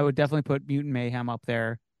 But I would definitely put Mutant Mayhem up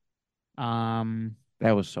there. That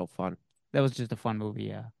was so fun. That was just a fun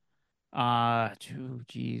movie. Yeah.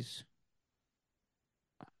 Geez.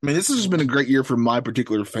 I mean, this has just been a great year for my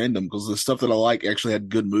particular fandom because the stuff that I like actually had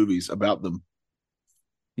good movies about them.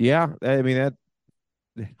 Yeah, I mean that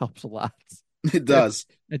helps a lot. It does.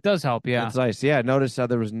 It does help, yeah. That's nice. Yeah, notice how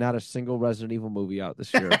there was not a single Resident Evil movie out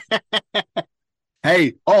this year.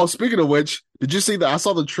 Hey, speaking of which, did you see that? I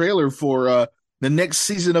saw the trailer for the next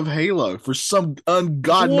season of Halo for some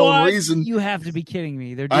known reason. You have to be kidding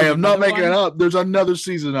me. I am not making it up. There's another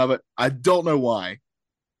season of it. I don't know why.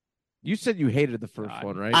 You said you hated the first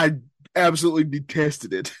one, right? I absolutely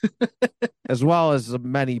detested it. As well as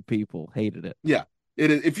many people hated it. Yeah. It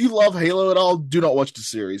is. If you love Halo at all, do not watch the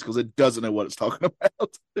series because it doesn't know what it's talking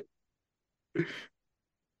about.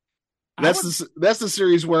 That's the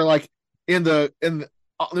series where like in the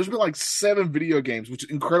there's been like 7 video games with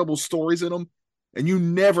incredible stories in them, and you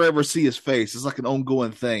never ever see his face. It's like an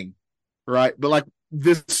ongoing thing, right? But like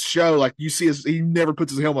this show, like you see he never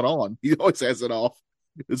puts his helmet on. He always has it off.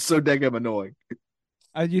 It's so daggum annoying.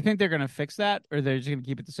 Do you think they're going to fix that, or they're just going to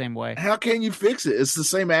keep it the same way? How can you fix it? It's the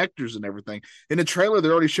same actors and everything. In the trailer, they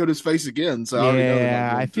already showed his face again. So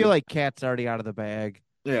I feel like Cat's already out of the bag.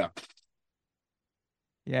 Yeah.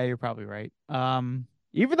 Yeah, you're probably right.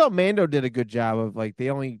 Even though Mando did a good job of like they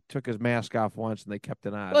only took his mask off once and they kept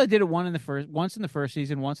it on. Well, they did it once in the first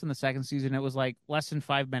season, once in the second season. It was like less than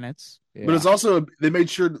 5 minutes. Yeah. But it's also they made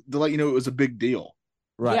sure to let you know it was a big deal.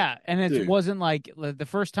 Right. Yeah, and it wasn't like the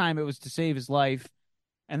first time it was to save his life,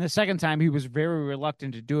 and the second time he was very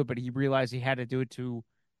reluctant to do it, but he realized he had to do it to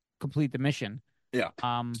complete the mission. Yeah.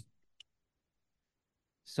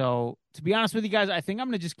 So to be honest with you guys, I think I'm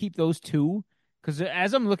gonna just keep those 2. Because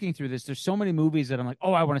as I'm looking through this, there's so many movies that I'm like,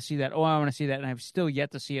 oh, I want to see that. Oh, I want to see that. And I've still yet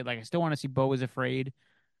to see it. Like, I still want to see Beau is Afraid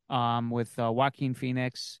with Joaquin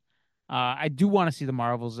Phoenix. I do want to see The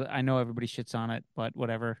Marvels. I know everybody shits on it, but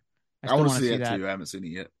whatever. I want to see that too. I haven't seen it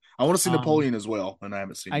yet. I want to see Napoleon as well, and I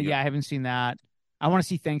haven't seen it yet. Yeah, I haven't seen that. I want to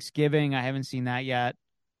see Thanksgiving. I haven't seen that yet.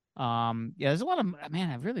 Yeah, there's a lot of, man,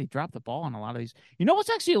 I've really dropped the ball on a lot of these. You know what's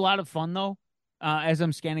actually a lot of fun, though? As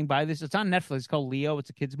I'm scanning by this, it's on Netflix. It's called Leo. It's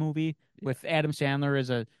a kids movie with Adam Sandler as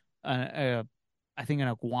I think an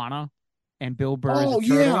iguana, and Bill Burr. Oh as a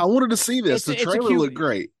turtle. I wanted to see this. The trailer looked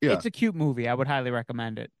great. Yeah, it's a cute movie. I would highly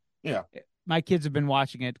recommend it. Yeah, my kids have been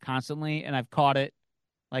watching it constantly, and I've caught it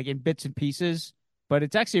like in bits and pieces. But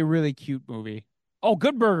it's actually a really cute movie. Oh,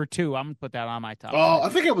 Good Burger too. I'm gonna put that on my top. Oh, I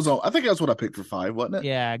think it was on. I think that's what I picked for 5, wasn't it?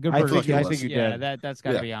 Yeah, Good Burger. I think you did. That's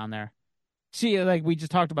got to be on there. See, like we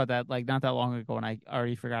just talked about that like not that long ago, and I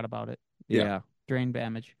already forgot about it. Yeah. Drain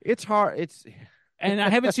damage. It's hard. And I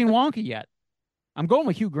haven't seen Wonka yet. I'm going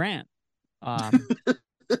with Hugh Grant.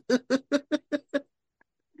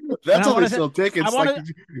 That's how they sell tickets.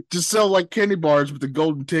 Just sell like candy bars, but the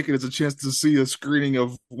golden ticket is a chance to see a screening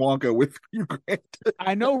of Wonka with Hugh Grant.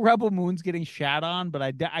 I know Rebel Moon's getting shat on, but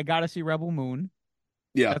I got to see Rebel Moon.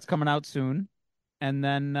 Yeah, that's coming out soon. And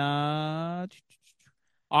then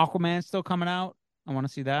Aquaman's still coming out. I want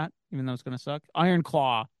to see that, even though it's going to suck. Iron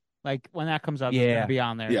Claw, like when that comes out, it's going to be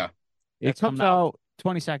on there. Yeah, it comes out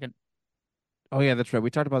 22nd. Oh yeah, that's right. We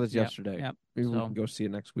talked about this yesterday. Yep. Maybe we can go see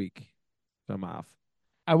it next week. I'm off.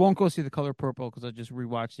 I won't go see The Color Purple because I just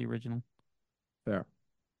rewatched the original Fair.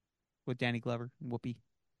 with Danny Glover and Whoopi.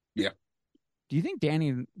 Yeah. Do you think Danny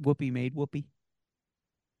and Whoopi made Whoopi?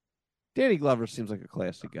 Danny Glover seems like a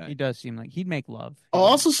classic He guy. does seem like he'd make love. I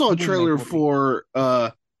also saw a He would make trailer Whoopi. for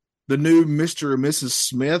the new Mr. and Mrs.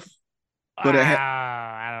 Smith, but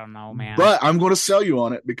I don't know, man. but I'm going to sell you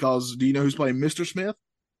on it because do you know who's playing Mr. Smith?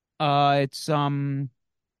 It's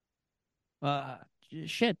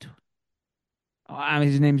shit.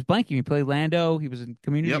 His name's blanking. He played Lando. He was in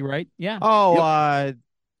Community, Yep. right? Yeah. Oh,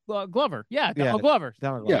 Glover. Yeah, Yeah. Donald Glover.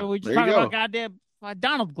 Donald Yeah. Glover. We there just you talking go. about goddamn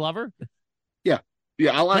Donald Glover.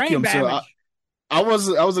 Yeah, I like Brain him. So damage. I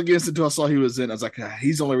was against it until I saw he was in. I was like,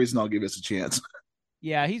 he's the only reason I'll give this a chance.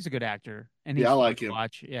 Yeah, he's a good actor, and Yeah, he's I fun like to him.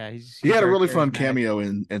 watch. Yeah, he's He had a very really fun charismatic. cameo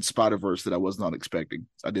in Spider-Verse that I was not expecting.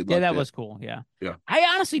 I did Yeah, like that was cool. Yeah, Yeah. I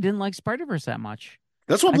honestly didn't like Spider-Verse that much.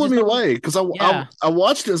 That's what I blew just me thought it was- away because Yeah. I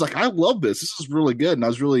watched it. I was like, I love this. This is really good, and I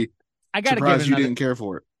was really I got to give surprised it you another. didn't care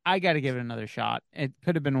for it. I got to give it another shot. It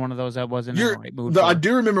could have been one of those I wasn't in You're- the right mood I for.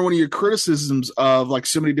 do remember one of your criticisms of like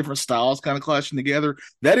so many different styles kind of clashing together.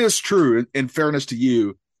 That is true. In fairness to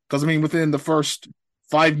you, because I mean, within the first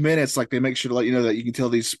 5 minutes, like they make sure to let you know that you can tell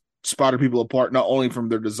these Spider people apart not only from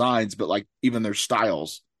their designs but like even their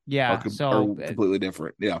styles Yeah, are so completely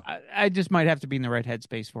different. Yeah, I just might have to be in the right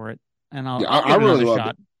headspace for it, and I'll, Yeah, I'll I give it really another loved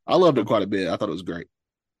shot. I loved it quite a bit. I thought it was great.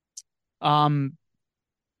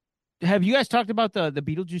 Have you guys talked about the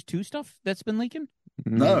Beetlejuice 2 stuff that's been leaking?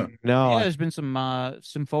 No. No. Yeah, there's been some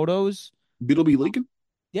photos. Beetle be leaking.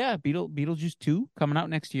 Yeah, Beetlejuice 2 coming out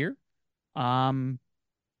next year. Yeah,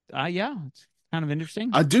 it's kind of interesting.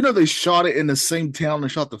 I do know they shot it in the same town they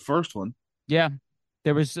shot the first one. Yeah,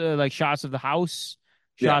 there was like shots of the house,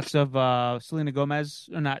 Yeah. shots of Selena Gomez,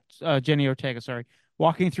 or not Jenny Ortega, sorry,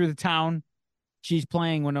 walking through the town. She's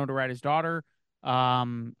playing Winona Ryder's daughter. I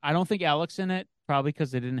don't think Alex in it, probably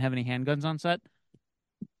because they didn't have any handguns on set.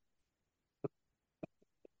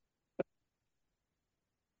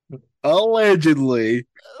 Allegedly.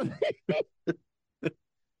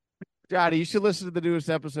 Johnny, you should listen to the newest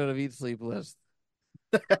episode of Eat Sleep List.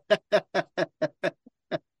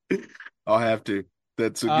 I'll have to.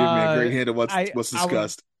 That's give me a great hint of what's I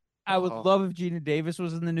discussed. I would Oh. love if Gina Davis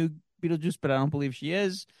was in the new Beetlejuice, but I don't believe she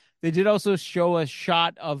is. They did also show a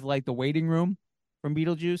shot of like the waiting room from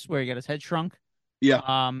Beetlejuice where he got his head shrunk. Yeah.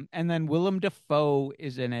 And then Willem Dafoe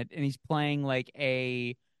is in it, and he's playing like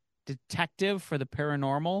a detective for the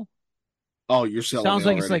paranormal. Oh, you're selling Sounds me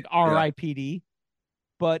like it's already. like R.I.P.D.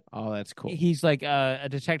 But Oh, that's cool. he's like a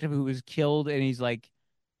detective who was killed, and he's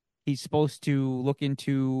supposed to look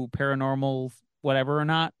into paranormal whatever or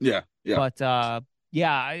not. Yeah. Yeah. But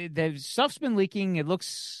yeah, the stuff's been leaking. It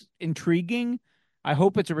looks intriguing. I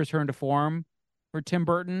hope it's a return to form for Tim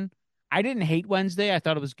Burton. I didn't hate Wednesday. I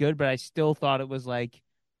thought it was good, but I still thought it was like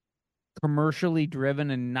commercially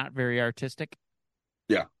driven and not very artistic.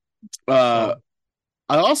 I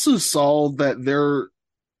also saw that they're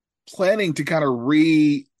planning to kind of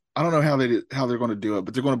I don't know how they're going to do it,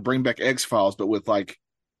 but they're going to bring back X-Files, but with like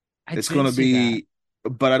it's going to be,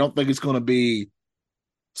 but I don't think it's going to be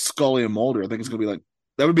Scully and Mulder. I think it's going to be like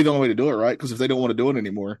that would be the only way to do it, right? Because if they don't want to do it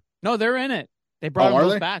anymore, No, they're in it. They brought Oh, are them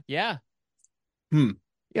they? both back. Yeah.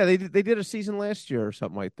 Yeah, they did a season last year or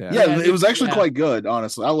something like that. yeah, Yeah, it was actually yeah. quite good.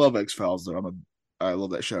 Honestly, I love X-Files. Though I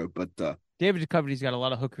love that show, but David Duchovny's got a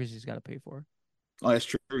lot of hookers he's got to pay for. oh, that's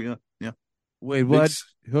true. Yeah, yeah. Wait, what? He's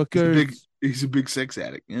a Hookers. he's a big sex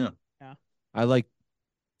addict. Yeah, I like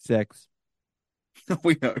sex.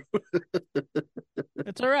 we know.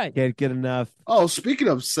 It's all right. Can't get enough. Oh, speaking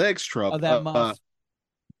of sex, Trump. Oh, that muff.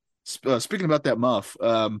 Speaking about that muff,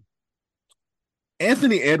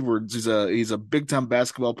 Anthony Edwards he's a big time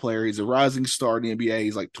basketball player. He's a rising star in the NBA.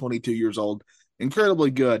 He's like 22 years old,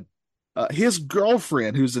 incredibly good. His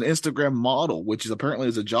girlfriend, who's an Instagram model, which is apparently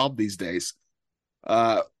is a job these days,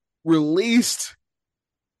 released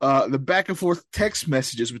the back and forth text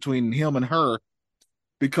messages between him and her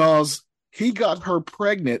because he got her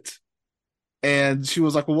pregnant, and she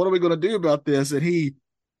was like, "Well, what are we going to do about this?" And he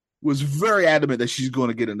was very adamant that she's going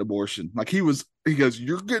to get an abortion. Like he goes,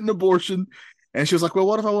 "You're getting an abortion." And she was like, "Well,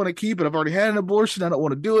 what if I want to keep it? I've already had an abortion. I don't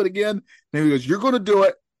want to do it again." And he goes, "You're going to do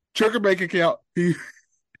it. Check her bank account."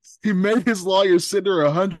 He made his lawyer send her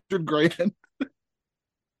 $100,000.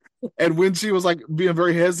 And when she was like being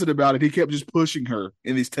very hesitant about it, he kept just pushing her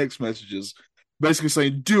in these text messages, basically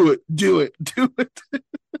saying, "Do it, do it, do it."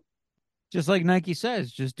 Just like Nike says,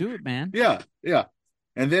 just do it, man. Yeah, yeah.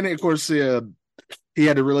 And then of course he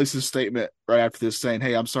had to release his statement right after this saying,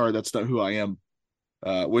 "Hey, I'm sorry, that's not who I am."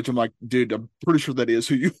 Which I'm like, dude, I'm pretty sure that is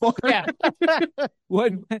who you are. Yeah.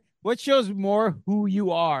 What shows more who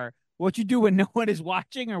you are? What you do when no one is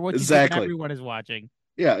watching, or what you do Exactly. when everyone is watching.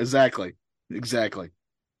 Yeah, exactly.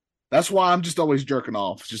 That's why I'm just always jerking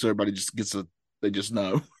off, just so everybody just they just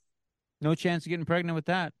know. No chance of getting pregnant with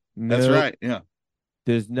that. That's Nope. right. Yeah.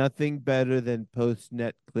 There's nothing better than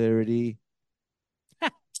post-net clarity. How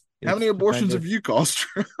many abortions have you caused?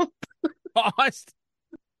 Paused.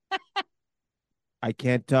 I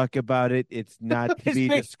can't talk about it. It's not to His be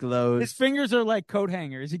fi- disclosed. His fingers are like coat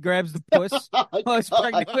hangers. He grabs the puss while he's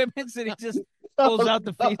pregnant women, and he just pulls out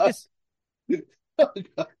the fetus.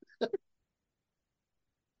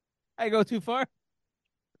 I go too far.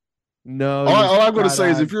 No. All I'm going to spot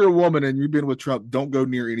say is on. if you're a woman and you've been with Trump, don't go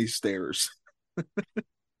near any stairs.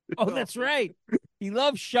 Oh, that's right. He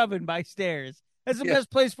loves shoving by stairs. That's the Yeah.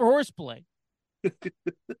 best place for horseplay.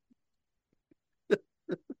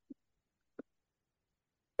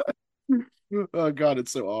 Oh, God,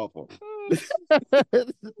 it's so awful.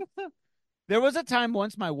 There was a time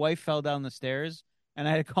once my wife fell down the stairs, and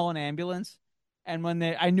I had to call an ambulance. And when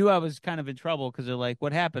I knew I was kind of in trouble because they're like,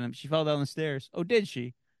 "What happened?" She fell down the stairs. Oh, did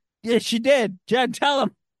she? Yeah, she did. Jed, tell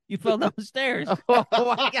him you fell down the stairs. Oh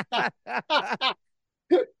my God.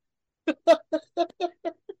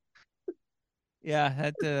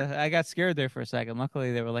 Yeah, I got scared there for a second.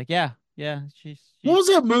 Luckily, they were like, "Yeah, she's." What was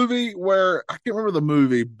that movie where I can't remember the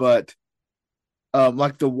movie, but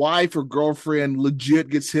like the wife or girlfriend legit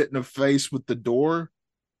gets hit in the face with the door,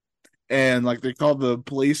 and like they called the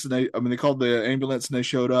police and they called the ambulance and they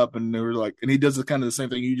showed up and they were like, and he does the kind of the same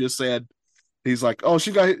thing you just said. He's like, "Oh,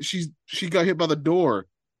 she got hit by the door."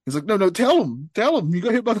 He's like, "No, tell him you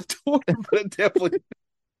got hit by the door." But it definitely.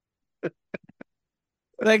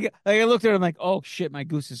 Like I looked at her, I'm like, "Oh shit, my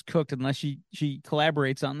goose is cooked unless she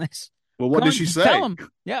collaborates on this." Well, what Come did on, she just say? Tell him.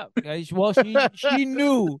 Yeah. Well, she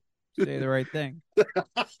knew to say the right thing.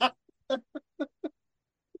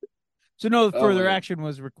 So no further man. action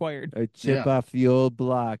was required. A chip off the old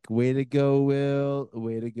block. Way to go, Will.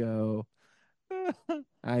 Way to go.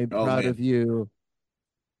 I'm proud man. of you.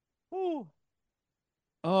 Oh,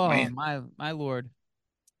 Man. my lord.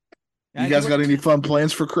 You guys got any fun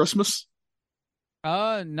plans for Christmas?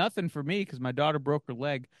 Nothing for me because my daughter broke her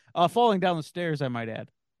leg. Falling down the stairs, I might add.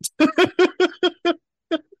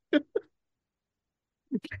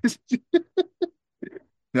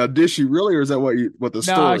 Now, did she really, or is that what the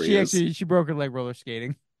story No, she is? actually she broke her leg roller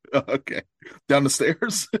skating Okay, down the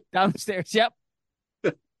stairs. down the stairs. Yep.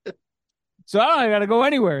 So I don't got to go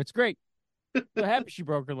anywhere. It's great. So happy she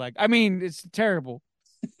broke her leg. I mean, it's terrible.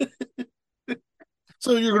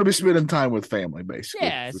 So you're going to be spending time with family, basically.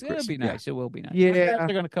 Yeah, for it'll Christmas. be nice. It will be nice. Yeah. My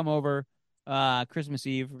parents are gonna come over Christmas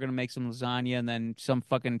Eve. We're gonna make some lasagna, and then some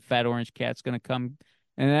fucking fat orange cat's gonna come,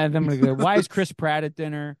 and then I'm gonna go. Why is Chris Pratt at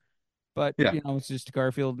dinner? But Yeah. it's just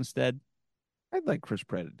Garfield instead. I'd like Chris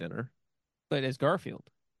Pratt at dinner. But as Garfield,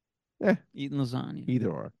 eating lasagna. Either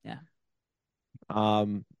or. Yeah.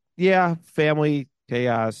 Yeah, family,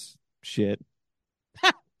 chaos, shit.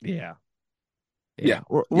 Yeah. Yeah.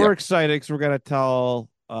 We're excited because we're gonna tell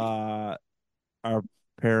our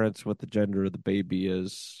parents what the gender of the baby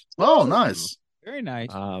is. Oh, nice. Very nice.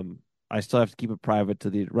 I still have to keep it private to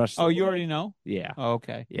the rest of Oh, the you world. already know? Yeah. Oh,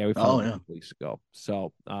 okay. Yeah, we Oh, found out yeah. a couple weeks ago.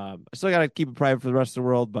 So I still gotta keep it private for the rest of the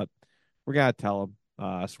world, but we're gonna tell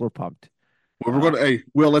them. So we're pumped. Well, we're going to. Hey,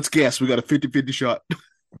 Will, let's guess. We got a 50-50 shot.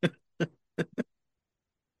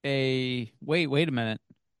 Wait a minute.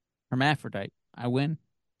 Hermaphrodite. I win.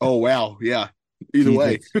 Oh, wow. Yeah. Either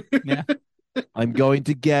way. Jesus. Yeah. I'm going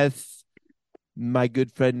to guess my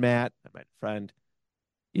good friend Matt, my friend.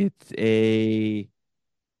 It's a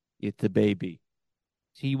baby.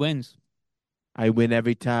 He wins. I win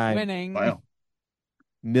every time. Winning. Wow.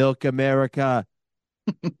 Milk America.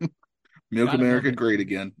 Milk Gotta America, milk it. great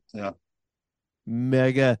again. Yeah.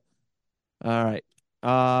 Mega. All right.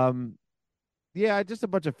 Yeah, just a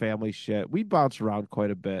bunch of family shit. We bounce around quite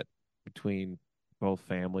a bit between both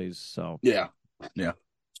families, so Yeah.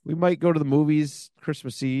 we might go to the movies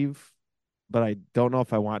Christmas Eve, but I don't know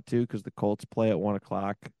if I want to because the Colts play at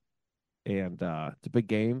 1:00, and it's a big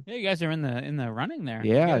game. Yeah, you guys are in the running there.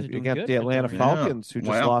 You Yeah, guys are you doing got good the right Atlanta there. Falcons who just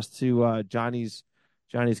Wow. lost to Johnny's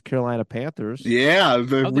Carolina Panthers. Yeah.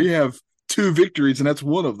 Okay. We have 2 victories, and that's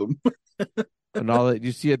one of them. And all that.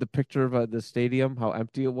 You see at the picture of the stadium how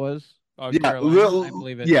empty it was. Oh, Yeah. Carolina, I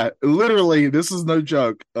believe it. Yeah. Literally, this is no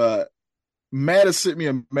joke. Matt has sent me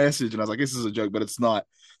a message, and I was like, this is a joke, but it's not.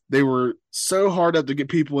 They were so hard up to get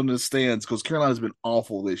people in the stands because Carolina's been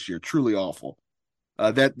awful this year, truly awful.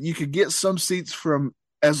 That you could get some seats from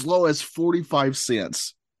as low as 45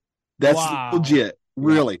 cents. That's Wow. legit,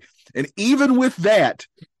 really. And even with that,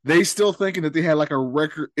 they still thinking that they had like a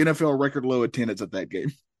NFL record low attendance at that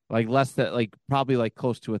game. Like less than probably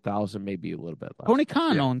close to 1,000, maybe a little bit less. Tony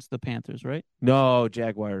Khan Yeah. owns the Panthers, right? No,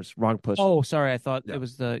 Jaguars. Wrong pussy. Oh, sorry. I thought Yeah. it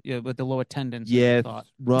was with the low attendance. yeah, I thought.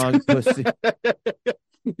 wrong pussy.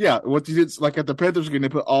 Yeah, what you did like at the Panthers game, they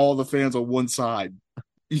put all the fans on one side.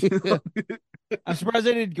 I'm surprised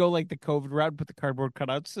they didn't go like the COVID route, put the cardboard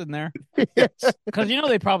cutouts in there. Yes. Because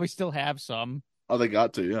they probably still have some. Oh, they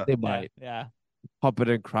got to, yeah. They might Yeah. pump it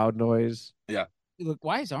in crowd noise. Look,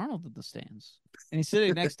 why is Arnold in the stands? And he's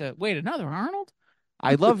sitting next to another Arnold?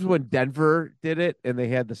 I loved when Denver did it and they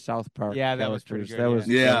had the South Park. Yeah, that was pretty characters. good, That was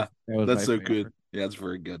yeah. that was That's my so favorite. good. Yeah, it's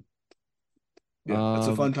very good. Yeah, it's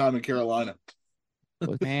a fun time in Carolina.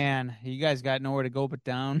 Man, you guys got nowhere to go but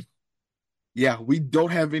down. Yeah, we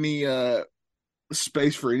don't have any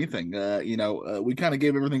space for anything. We kind of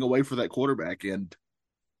gave everything away for that quarterback, and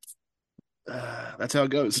that's how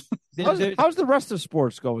it goes. How's the rest of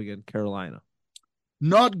sports going in Carolina?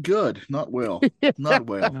 Not good. Not well. Not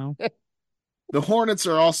well. No. The Hornets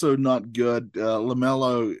are also not good.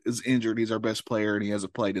 LaMelo is injured. He's our best player, and he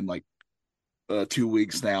hasn't played in 2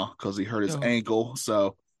 weeks now because he hurt his Oh. ankle.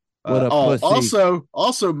 So, What a pussy.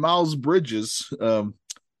 also Miles Bridges,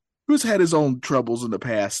 who's had his own troubles in the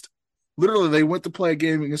past. Literally, they went to play a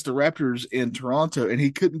game against the Raptors in Toronto, and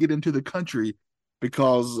he couldn't get into the country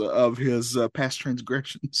because of his past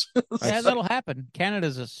transgressions. Yeah, that'll happen.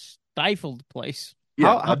 Canada's a stifled place.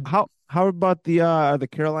 Yeah, How about the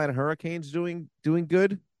Carolina Hurricanes doing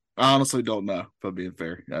good? I honestly don't know, if I'm being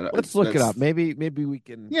fair. Let's look it up. Maybe we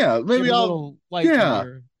can. Yeah, maybe Give a I'll. little light to yeah.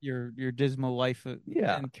 your dismal life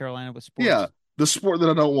Yeah. in Carolina with sports. Yeah, the sport that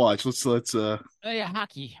I don't watch. Let's. Yeah,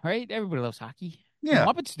 hockey, right? Everybody loves hockey. Yeah,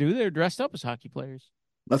 Muppets do. They're dressed up as hockey players.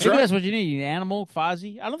 that's Maybe right. that's what you need. You need an animal,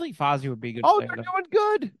 Fozzie. I don't think Fozzie would be a good Oh, player. they're though.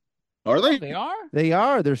 doing good. Are they? They are? They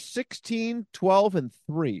are. They're 16, 12, and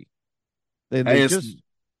 3. Hey, They're that's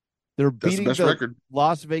the beating best the record,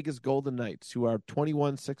 Las Vegas Golden Knights, who are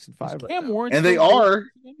 21, 6, and 5. Is Right Cam now. Warren And they still are.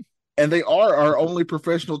 playing? and they are our only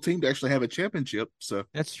professional team to actually have a championship. So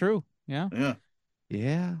That's true. Yeah. yeah,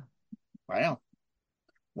 Yeah, wow,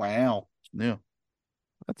 yeah,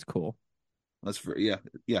 that's cool. that's very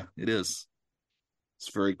yeah, it is. It's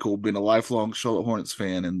very cool being a lifelong Charlotte Hornets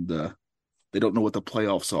fan, and they don't know what the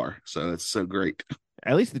playoffs are, so it's so great.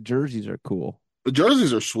 At least the jerseys are cool. The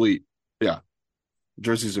jerseys are sweet. Yeah, the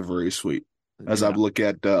jerseys are very sweet. As I Yeah. look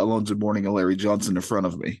at Alonzo Mourning and Larry Johnson in front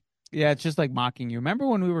of me. Yeah, it's just like mocking you. Remember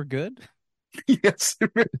when we were good? Yes,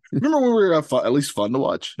 remember when we were at least fun to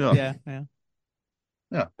watch? Yeah.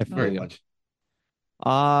 Yeah, I feel very you. much.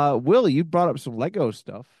 Will, you brought up some Lego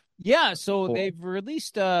stuff. Yeah, so Cool. they've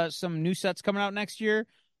released some new sets coming out next year,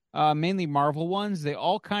 mainly Marvel ones. They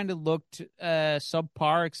all kind of looked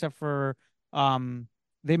subpar, except for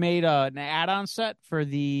they made an add-on set for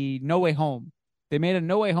the No Way Home. They made a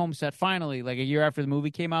No Way Home set finally, like a year after the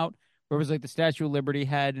movie came out, where it was like the Statue of Liberty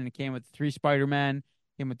head, and it came with 3 Spider-Men,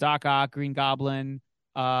 came with Doc Ock, Green Goblin,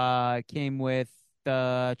 came with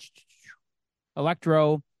the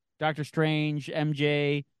Electro, Doctor Strange,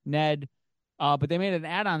 MJ, Ned. But they made an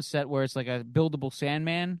add-on set where it's like a buildable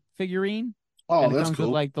Sandman figurine. Oh, And it that's comes cool.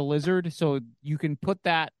 with like the lizard, so you can put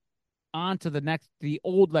that onto the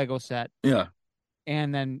old Lego set Yeah,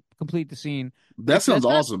 and then complete the scene. that sounds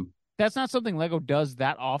That's not- awesome. That's not something Lego does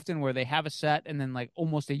that often, where they have a set and then like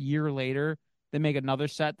almost a year later they make another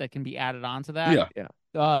set that can be added onto that.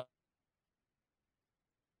 Yeah.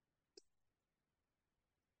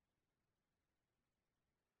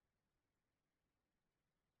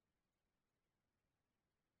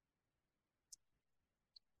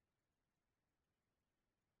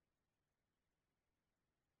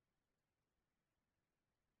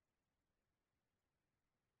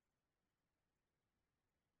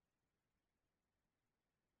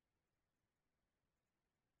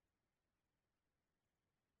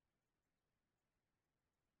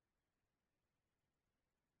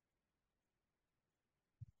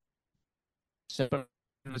 So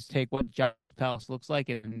let's take what Jabba's Palace looks like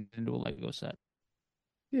and into a Lego set.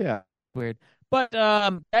 Yeah. Weird, but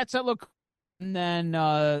that set look. And then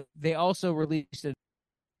they also released a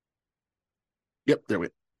Yep, there we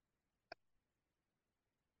go.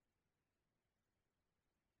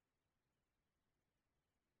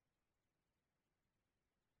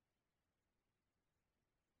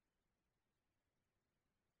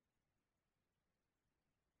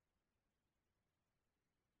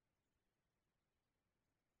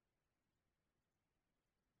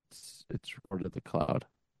 It's recorded at the cloud.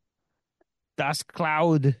 Das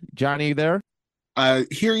Cloud. Johnny, you there? I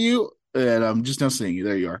hear you, and I'm just now seeing you.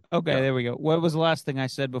 There you are. Okay, Yeah. there we go. What was the last thing I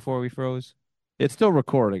said before we froze? It's still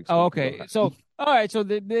recording. Oh, okay. So All right, so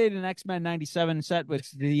they made an X-Men 97 set with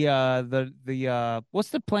the what's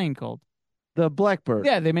the plane called? The Blackbird.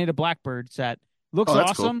 Yeah, they made a Blackbird set. Looks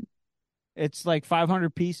that's cool. awesome. It's like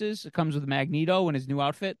 500 pieces. It comes with Magneto in his new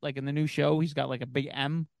outfit. Like in the new show, he's got like a big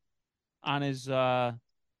M on his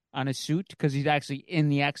suit because he's actually in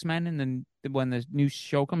the X-Men and then when the new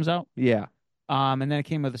show comes out. Yeah. And then it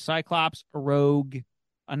came with a Cyclops, a Rogue,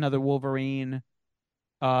 another Wolverine.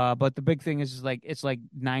 But the big thing is like it's like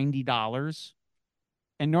 $90.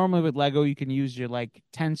 And normally with Lego, you can use your like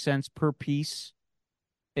 10 cents per piece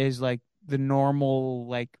is like the normal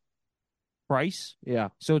like price. Yeah.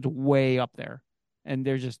 So it's way up there. And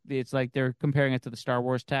it's like they're comparing it to the Star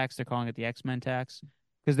Wars tax. They're calling it the X-Men tax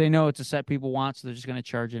because they know it's a set people want. So they're just going to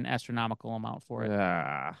charge an astronomical amount for it.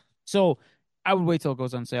 Yeah. So I would wait till it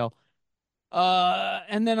goes on sale.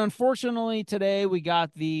 And then unfortunately today we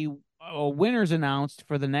got the winners announced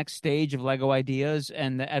for the next stage of Lego Ideas,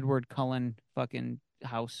 and the Edward Cullen fucking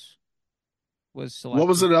house was selected. What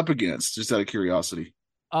was it up against? Just out of curiosity.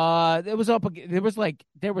 It was up. There was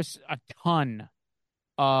a ton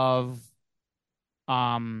of,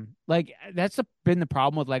 like that's been the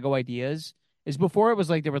problem with Lego Ideas is before it was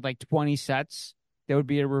like there were like 20 sets that would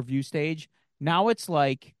be a review stage. Now it's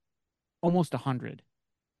like almost 100.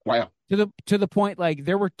 Wow. To the point like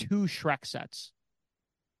there were 2 Shrek sets.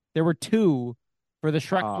 There were 2 for the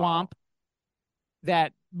Shrek Swamp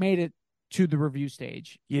that made it to the review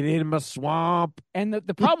stage. Get in my swamp. And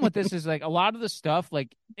the problem with this is like a lot of the stuff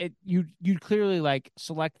like you'd clearly like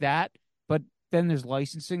select that, but then there's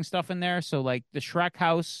licensing stuff in there. So like the Shrek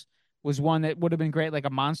house was one that would have been great, like a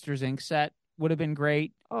Monsters Inc. set would have been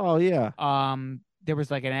great. Oh yeah. There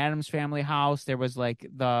was like an Addams Family house. There was like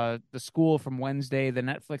the school from Wednesday, the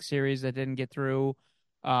Netflix series that didn't get through.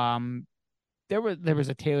 There was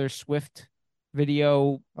a Taylor Swift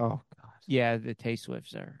video. Oh god. Yeah, the Tay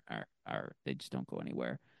Swifts are they just don't go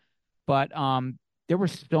anywhere. But there were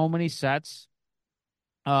so many sets.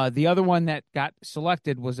 The other one that got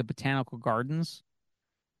selected was a Botanical Gardens.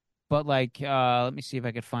 But like let me see if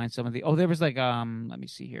I could find some of the there was like let me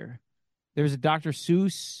see here. There was a Dr.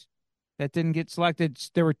 Seuss that didn't get selected.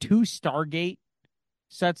 There were 2 Stargate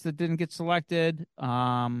sets that didn't get selected.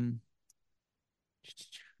 Some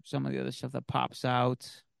of the other stuff that pops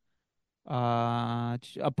out. A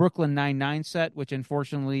Brooklyn Nine-Nine set, which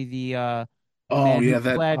unfortunately the Holt.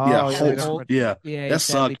 Yeah, he that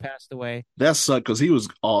sadly sucked. passed away. That sucked because he was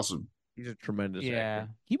awesome. He's a tremendous Yeah,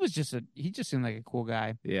 actor. he just seemed like a cool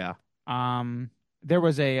guy. Yeah. There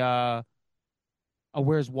was a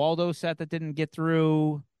Where's Waldo set that didn't get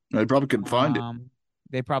through. They probably couldn't find it.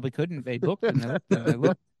 They probably couldn't. They looked and they looked and they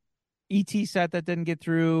looked. ET set that didn't get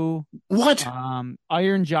through. What?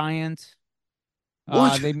 Iron Giant.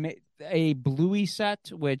 What? They made a Bluey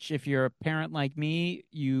set, which if you're a parent like me,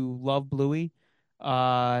 you love Bluey.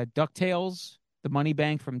 DuckTales, the Money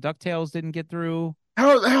Bank from DuckTales didn't get through.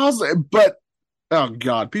 How's that? But oh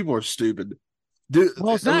god, people are stupid.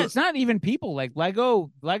 Well, it's not even people. Like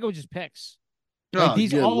Lego just picks. Like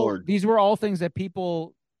these were all things that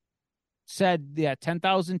people said. Yeah,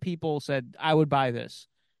 10,000 people said I would buy this,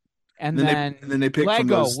 and then they pick from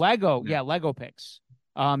those. Lego picks.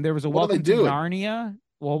 There was a Welcome to Narnia.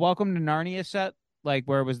 Well, Welcome to Narnia set, like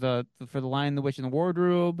where it was for the Lion, the Witch, and the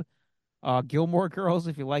Wardrobe. Gilmore Girls,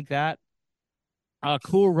 if you like that.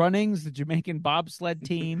 Cool Runnings, the Jamaican bobsled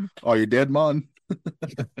team. Oh, you're dead, man.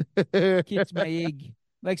 Kids Meg.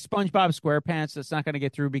 Like SpongeBob SquarePants, that's not going to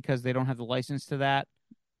get through because they don't have the license to that.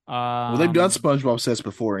 Well, they've done SpongeBob sets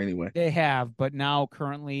before anyway. They have, but now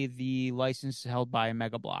currently the license is held by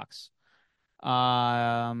Mega Bloks.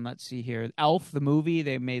 Let's see here. Elf, the movie,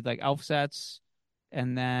 they made like Elf sets.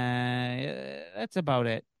 And then that's about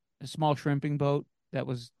it. A small shrimping boat that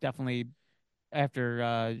was definitely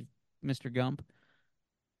after Mr. Gump.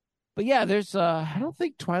 But yeah, there's I don't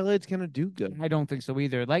think Twilight's gonna do good. I don't think so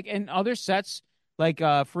either. Like in other sets, like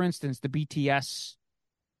for instance, the BTS,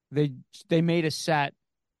 they made a set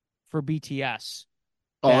for BTS.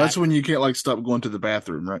 Oh, that's when you can't like stop going to the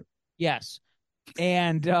bathroom, right? Yes.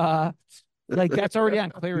 And like that's already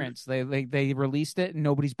on clearance. They released it and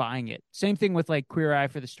nobody's buying it. Same thing with like Queer Eye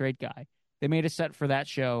for the Straight Guy. They made a set for that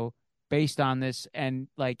show based on this, and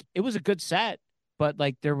like it was a good set, but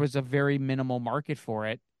like there was a very minimal market for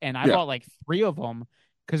it. And I bought like 3 of them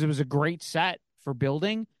because it was a great set for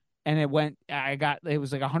building. And it was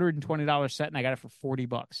like $120 set, and I got it for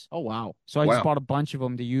 $40. Oh wow! So I just bought a bunch of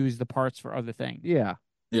them to use the parts for other things. Yeah.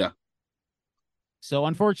 So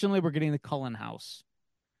unfortunately, we're getting the Cullen house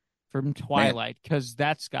from Twilight because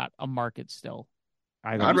that's got a market still.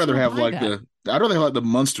 I'd rather have like the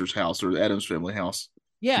Munsters house or the Addams Family house.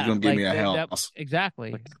 Yeah, She's gonna give like me a that house.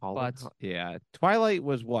 exactly. Like But yeah, Twilight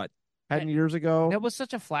was what 10 years ago. that was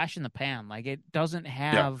such a flash in the pan. Like it doesn't Yeah.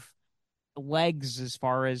 have legs as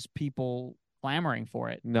far as people clamoring for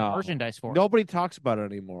it. No. Merchandise for it. Nobody talks about it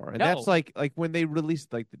anymore, and No. that's like when they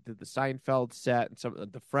released like the Seinfeld set and some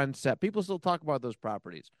of the Friends set. People still talk about those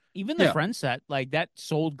properties. Even the Yeah. Friends set, like that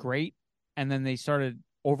sold great, and then they started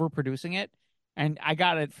overproducing it, and I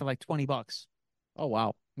got it for like $20. Oh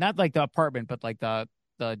wow, Not like the apartment, but like the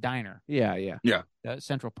diner, yeah. the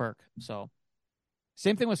Central Perk. So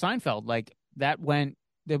same thing with Seinfeld. Like that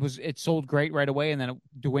it sold great right away, and then it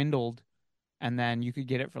dwindled, and then you could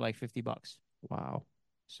get it for like $50. Wow.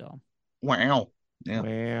 So Wow. Yeah.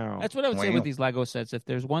 Wow. that's what I would say Wow. with these Lego sets. If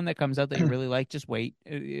there's one that comes out that you really like, just wait.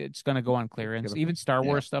 It's going to go on clearance. Even Star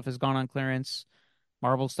Wars stuff has gone on clearance.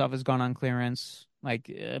 Marvel stuff has gone on clearance.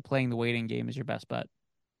 Like playing the waiting game is your best bet.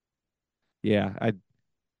 Yeah, I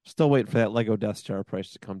still waiting for that Lego Death Star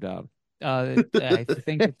price to come down. I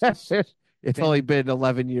think It's only been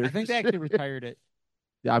 11 years. I think they actually retired it.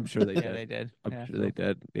 Yeah, I'm sure they Yeah, did. they did. I'm Yeah. sure they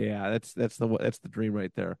did. Yeah, that's the dream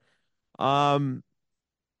right there.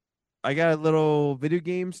 I got a little video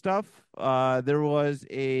game stuff. There was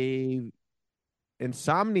a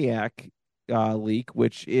Insomniac leak,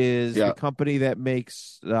 which is the company that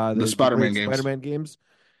makes the Spider-Man games. Spider-Man games,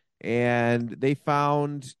 and they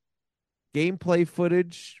found gameplay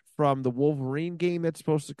footage from the Wolverine game that's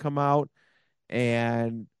supposed to come out,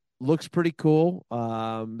 and looks pretty cool.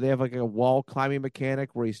 They have like a wall climbing mechanic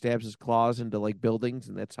where he stabs his claws into like buildings,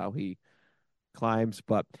 and that's how he climbs.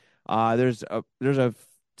 But there's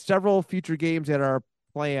several future games that are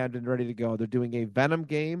planned and ready to go. They're doing a Venom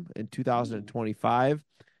game in 2025.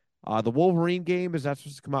 The Wolverine game is not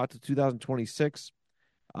supposed to come out to 2026.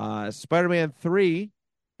 Spider-Man 3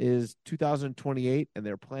 is 2028, and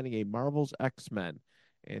they're planning a Marvel's X-Men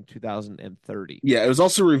in 2030. Yeah, it was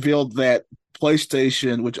also revealed that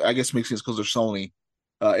PlayStation, which I guess makes sense because they're Sony,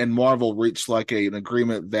 and Marvel reached like an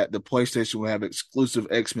agreement that the PlayStation will have exclusive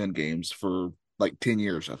X-Men games for like 10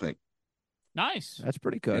 years, I think. Nice. That's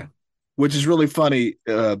pretty good. Yeah. Which is really funny.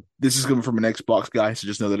 This is coming from an Xbox guy, so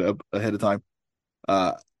just know that ahead of time.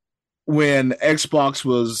 When Xbox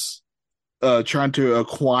was trying to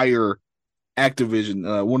acquire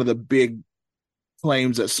Activision, one of the big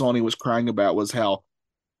claims that Sony was crying about was how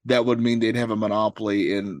that would mean they'd have a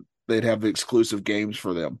monopoly and they'd have exclusive games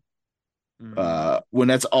for them. When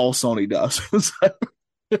that's all Sony does.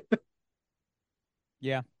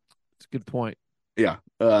 Yeah. That's a good point. Yeah.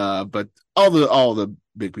 But all the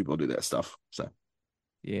big people do that stuff. So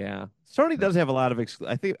yeah, Sony does have a lot of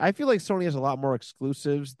I feel like Sony has a lot more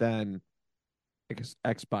exclusives than I guess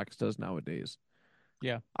Xbox does nowadays.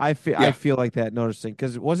 Yeah. I feel like that noticing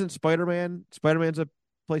because it wasn't Spider-Man's a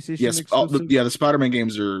PlayStation exclusive. The Spider-Man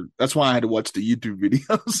games are. That's why I had to watch the YouTube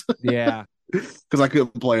videos. Yeah, because I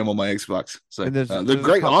couldn't play them on my Xbox. So there's they're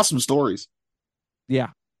great, awesome stories. Yeah.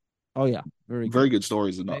 Oh yeah, very good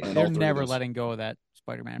stories. They're never letting go of that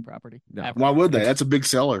Spider-Man property. No. Why would they? That's a big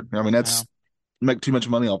seller. I mean, that's make too much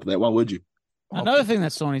money off of that. Why would you? Another thing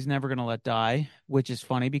that Sony's never going to let die, which is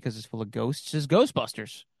funny because it's full of ghosts, is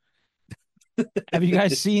Ghostbusters. Have you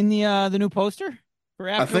guys seen the new poster for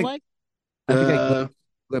Afterlife? I think I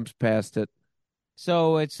glimpsed past it.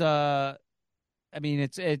 So it's I mean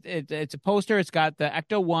it's a poster. It's got the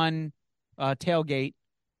Ecto-1 tailgate,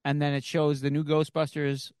 and then it shows the new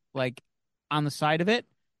Ghostbusters like on the side of it,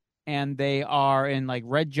 and they are in like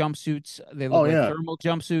red jumpsuits. They look like thermal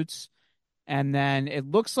jumpsuits. And then it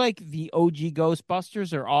looks like the OG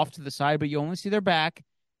Ghostbusters are off to the side, but you only see their back.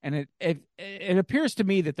 And it appears to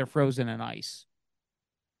me that they're frozen in ice.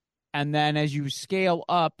 And then as you scale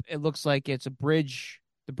up, it looks like it's the bridge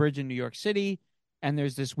in New York City. And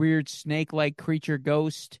there's this weird snake-like creature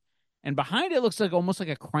ghost. And behind it looks like almost like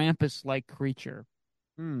a Krampus-like creature.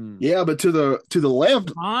 Yeah, but to the left,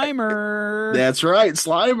 Slimer. That's right,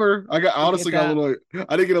 Slimer. I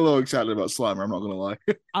did get a little excited about Slimer. I'm not gonna lie.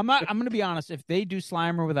 I'm gonna be honest. If they do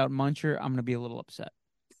Slimer without Muncher, I'm gonna be a little upset.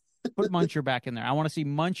 Put Muncher back in there. I want to see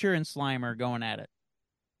Muncher and Slimer going at it.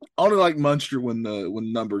 I only like Muncher when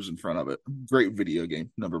numbers in front of it. Great video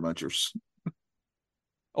game, Number Munchers.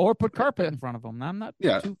 Or put Carpet in front of them. I'm not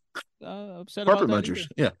too upset Carpet about that Munchers.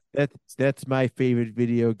 either. Yeah, that's my favorite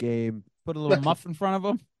video game. Put a little muff in front of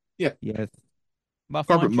them. Yeah. Yes. Muff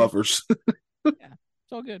Carpet Muncher. Muffers. Yeah,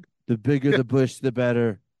 it's all good. The bigger the bush, the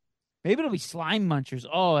better. Maybe it'll be Slime Munchers.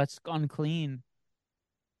 Oh, that's unclean.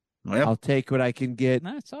 Well, I'll take what I can get.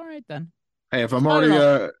 That's all right then. Hey, if I'm already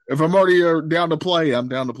down to play, I'm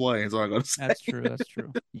down to play. That's all I gotta say. That's true. That's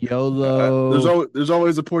true. YOLO. There's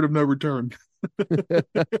always a point of no return.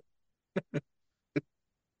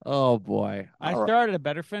 Oh boy. I All right. started. I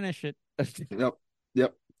better finish it.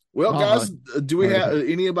 Yep. Well, Oh, guys, do we all have right.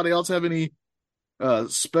 anybody else have any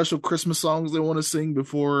special Christmas songs they want to sing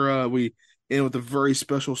before we end with a very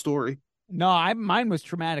special story? No, mine was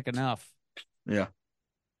traumatic enough. Yeah.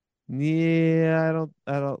 Yeah,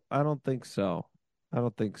 I don't think so. I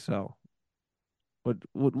don't think so.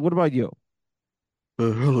 What about you?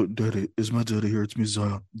 Hello, Daddy. Is my daddy here? It's me,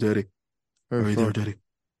 Zion. Daddy. Are you there, Daddy?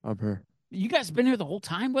 I'm here. You guys been here the whole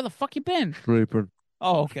time? Where the fuck you been? Sleeping.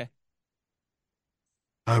 Oh, okay.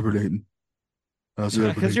 Hibernating. How's Yeah,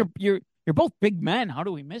 happening? because you're both big men. How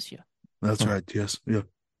do we miss you? That's right. Yes. Yeah.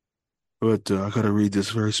 But I gotta read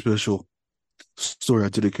this very special story. I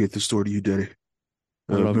dedicate this story to you, Daddy.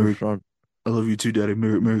 I love Merry, your son. I love you too, Daddy.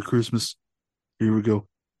 Merry Christmas. Here we go.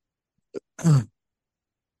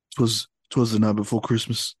 'Twas the night before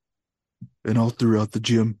Christmas, and all throughout the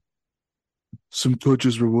gym, some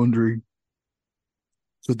coaches were wondering,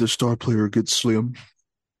 could the star player get slim?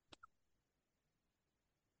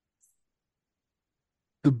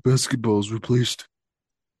 The basketballs were placed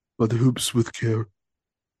by the hoops with care,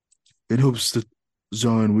 in hopes that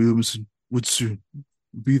Zion Williamson would soon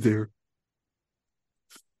be there.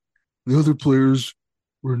 The other players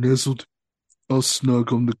were nestled all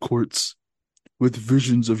snug on the courts, with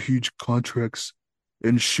visions of huge contracts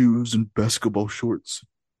and shoes and basketball shorts.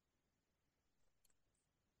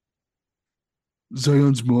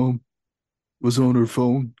 Zion's mom was on her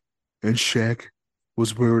phone, and Shaq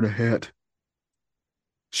was wearing a hat.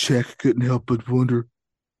 Shaq couldn't help but wonder,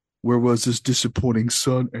 where was his disappointing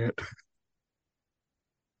son at?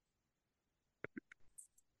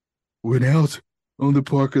 When out on the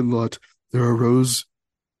parking lot, there arose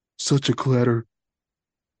such a clatter.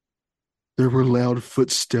 There were loud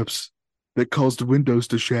footsteps that caused windows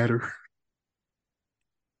to shatter.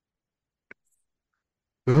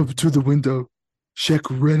 Up to the window, Shaq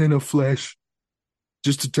ran in a flash,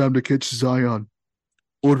 just in time to catch Zion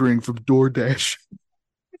ordering from DoorDash.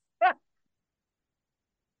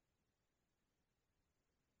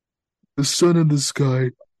 The sun in the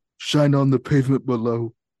sky shined on the pavement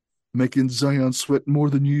below, making Zion sweat more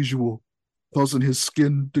than usual, causing his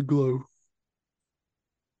skin to glow.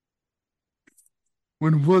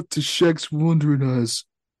 When what to Shaq's wondering eyes,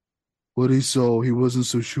 what he saw he wasn't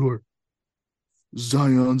so sure.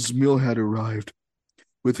 Zion's meal had arrived,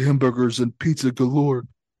 with hamburgers and pizza galore.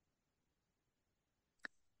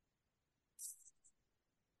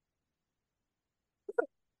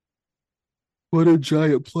 What a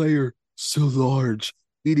giant player, so large,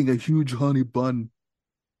 eating a huge honey bun.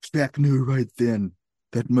 Shaq knew right then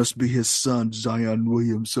that must be his son, Zion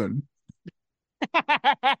Williamson.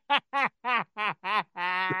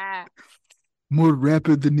 More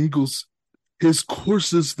rapid than eagles, his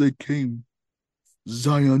courses they came.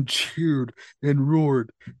 Zion cheered and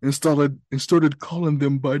roared and started calling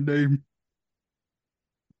them by name.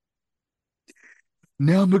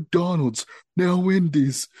 Now McDonald's, now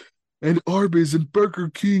Wendy's, and Arby's and Burger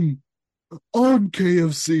King, on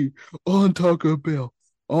KFC, on Taco Bell,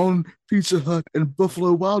 on Pizza Hut and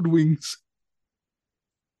Buffalo Wild Wings.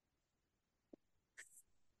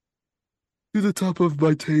 To the top of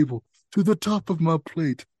my table, to the top of my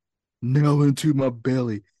plate, now into my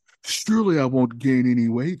belly. Surely I won't gain any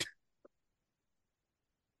weight.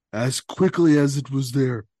 As quickly as it was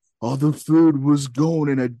there, all the food was gone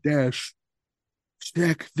in a dash.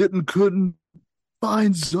 Shaq couldn't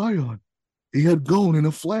find Zion. He had gone in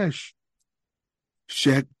a flash.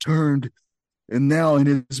 Shaq turned, and now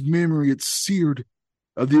in his memory it seared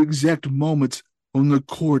of the exact moment on the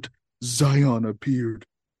court Zion appeared.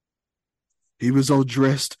 He was all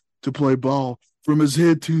dressed to play ball from his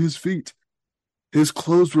head to his feet. His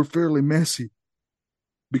clothes were fairly messy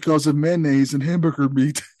because of mayonnaise and hamburger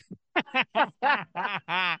meat.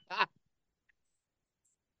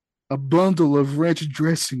 A bundle of ranch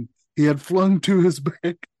dressing he had flung to his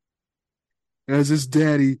back. As his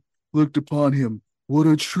daddy looked upon him, what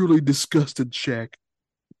a truly disgusted Shaq.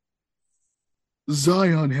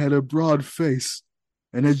 Zion had a broad face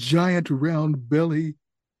and a giant round belly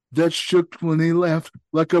that shook when he laughed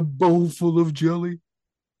like a bowl full of jelly.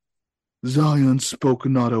 Zion spoke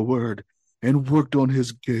not a word and worked on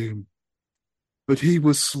his game, but he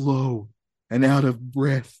was slow and out of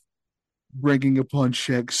breath, bringing upon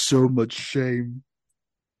Shaq so much shame.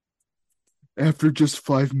 After just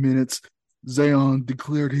 5 minutes, Zion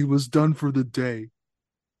declared he was done for the day.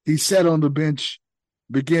 He sat on the bench,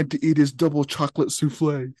 began to eat his double chocolate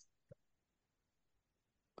souffle.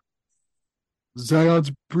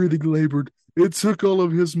 Zion's breathing labored. It took all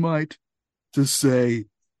of his might to say,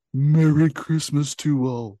 Merry Christmas to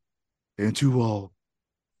all, and to all,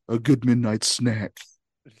 a good midnight snack.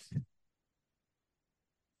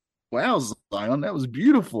 Wow, Zion, that was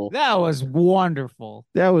beautiful. That was wonderful.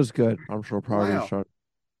 That was good. I'm so proud of Wow. you, son.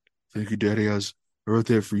 Thank you, Daddy. I wrote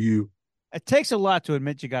that for you. It takes a lot to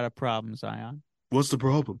admit you got a problem, Zion. What's the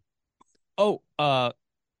problem? Oh,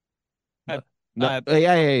 No,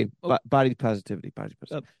 hey, oh. body positivity, body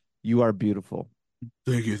positivity. You are beautiful.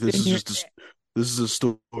 Thank you. This is a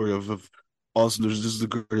story of Austin. This is the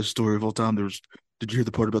greatest story of all time. Did you hear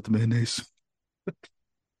the part about the mayonnaise?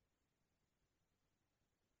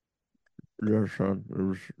 Yeah, son.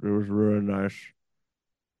 It was really nice.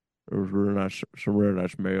 It was really nice. Some really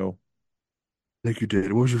nice mayo. Thank you,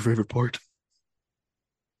 Daddy. What was your favorite part?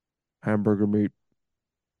 Hamburger meat.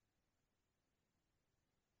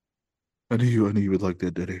 I knew you would like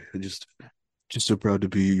that, Daddy. Just so proud to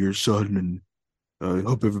be your son, and I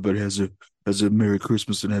hope everybody has a Merry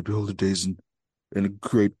Christmas and Happy Holidays and a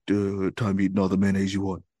great time eating all the mayonnaise you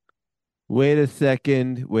want. Wait a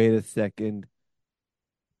second.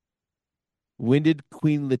 When did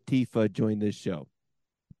Queen Latifah join this show?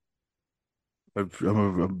 I'm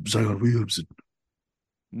Zion Williamson.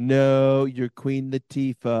 No, you're Queen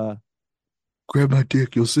Latifah. Grab my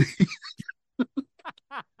dick, you'll see.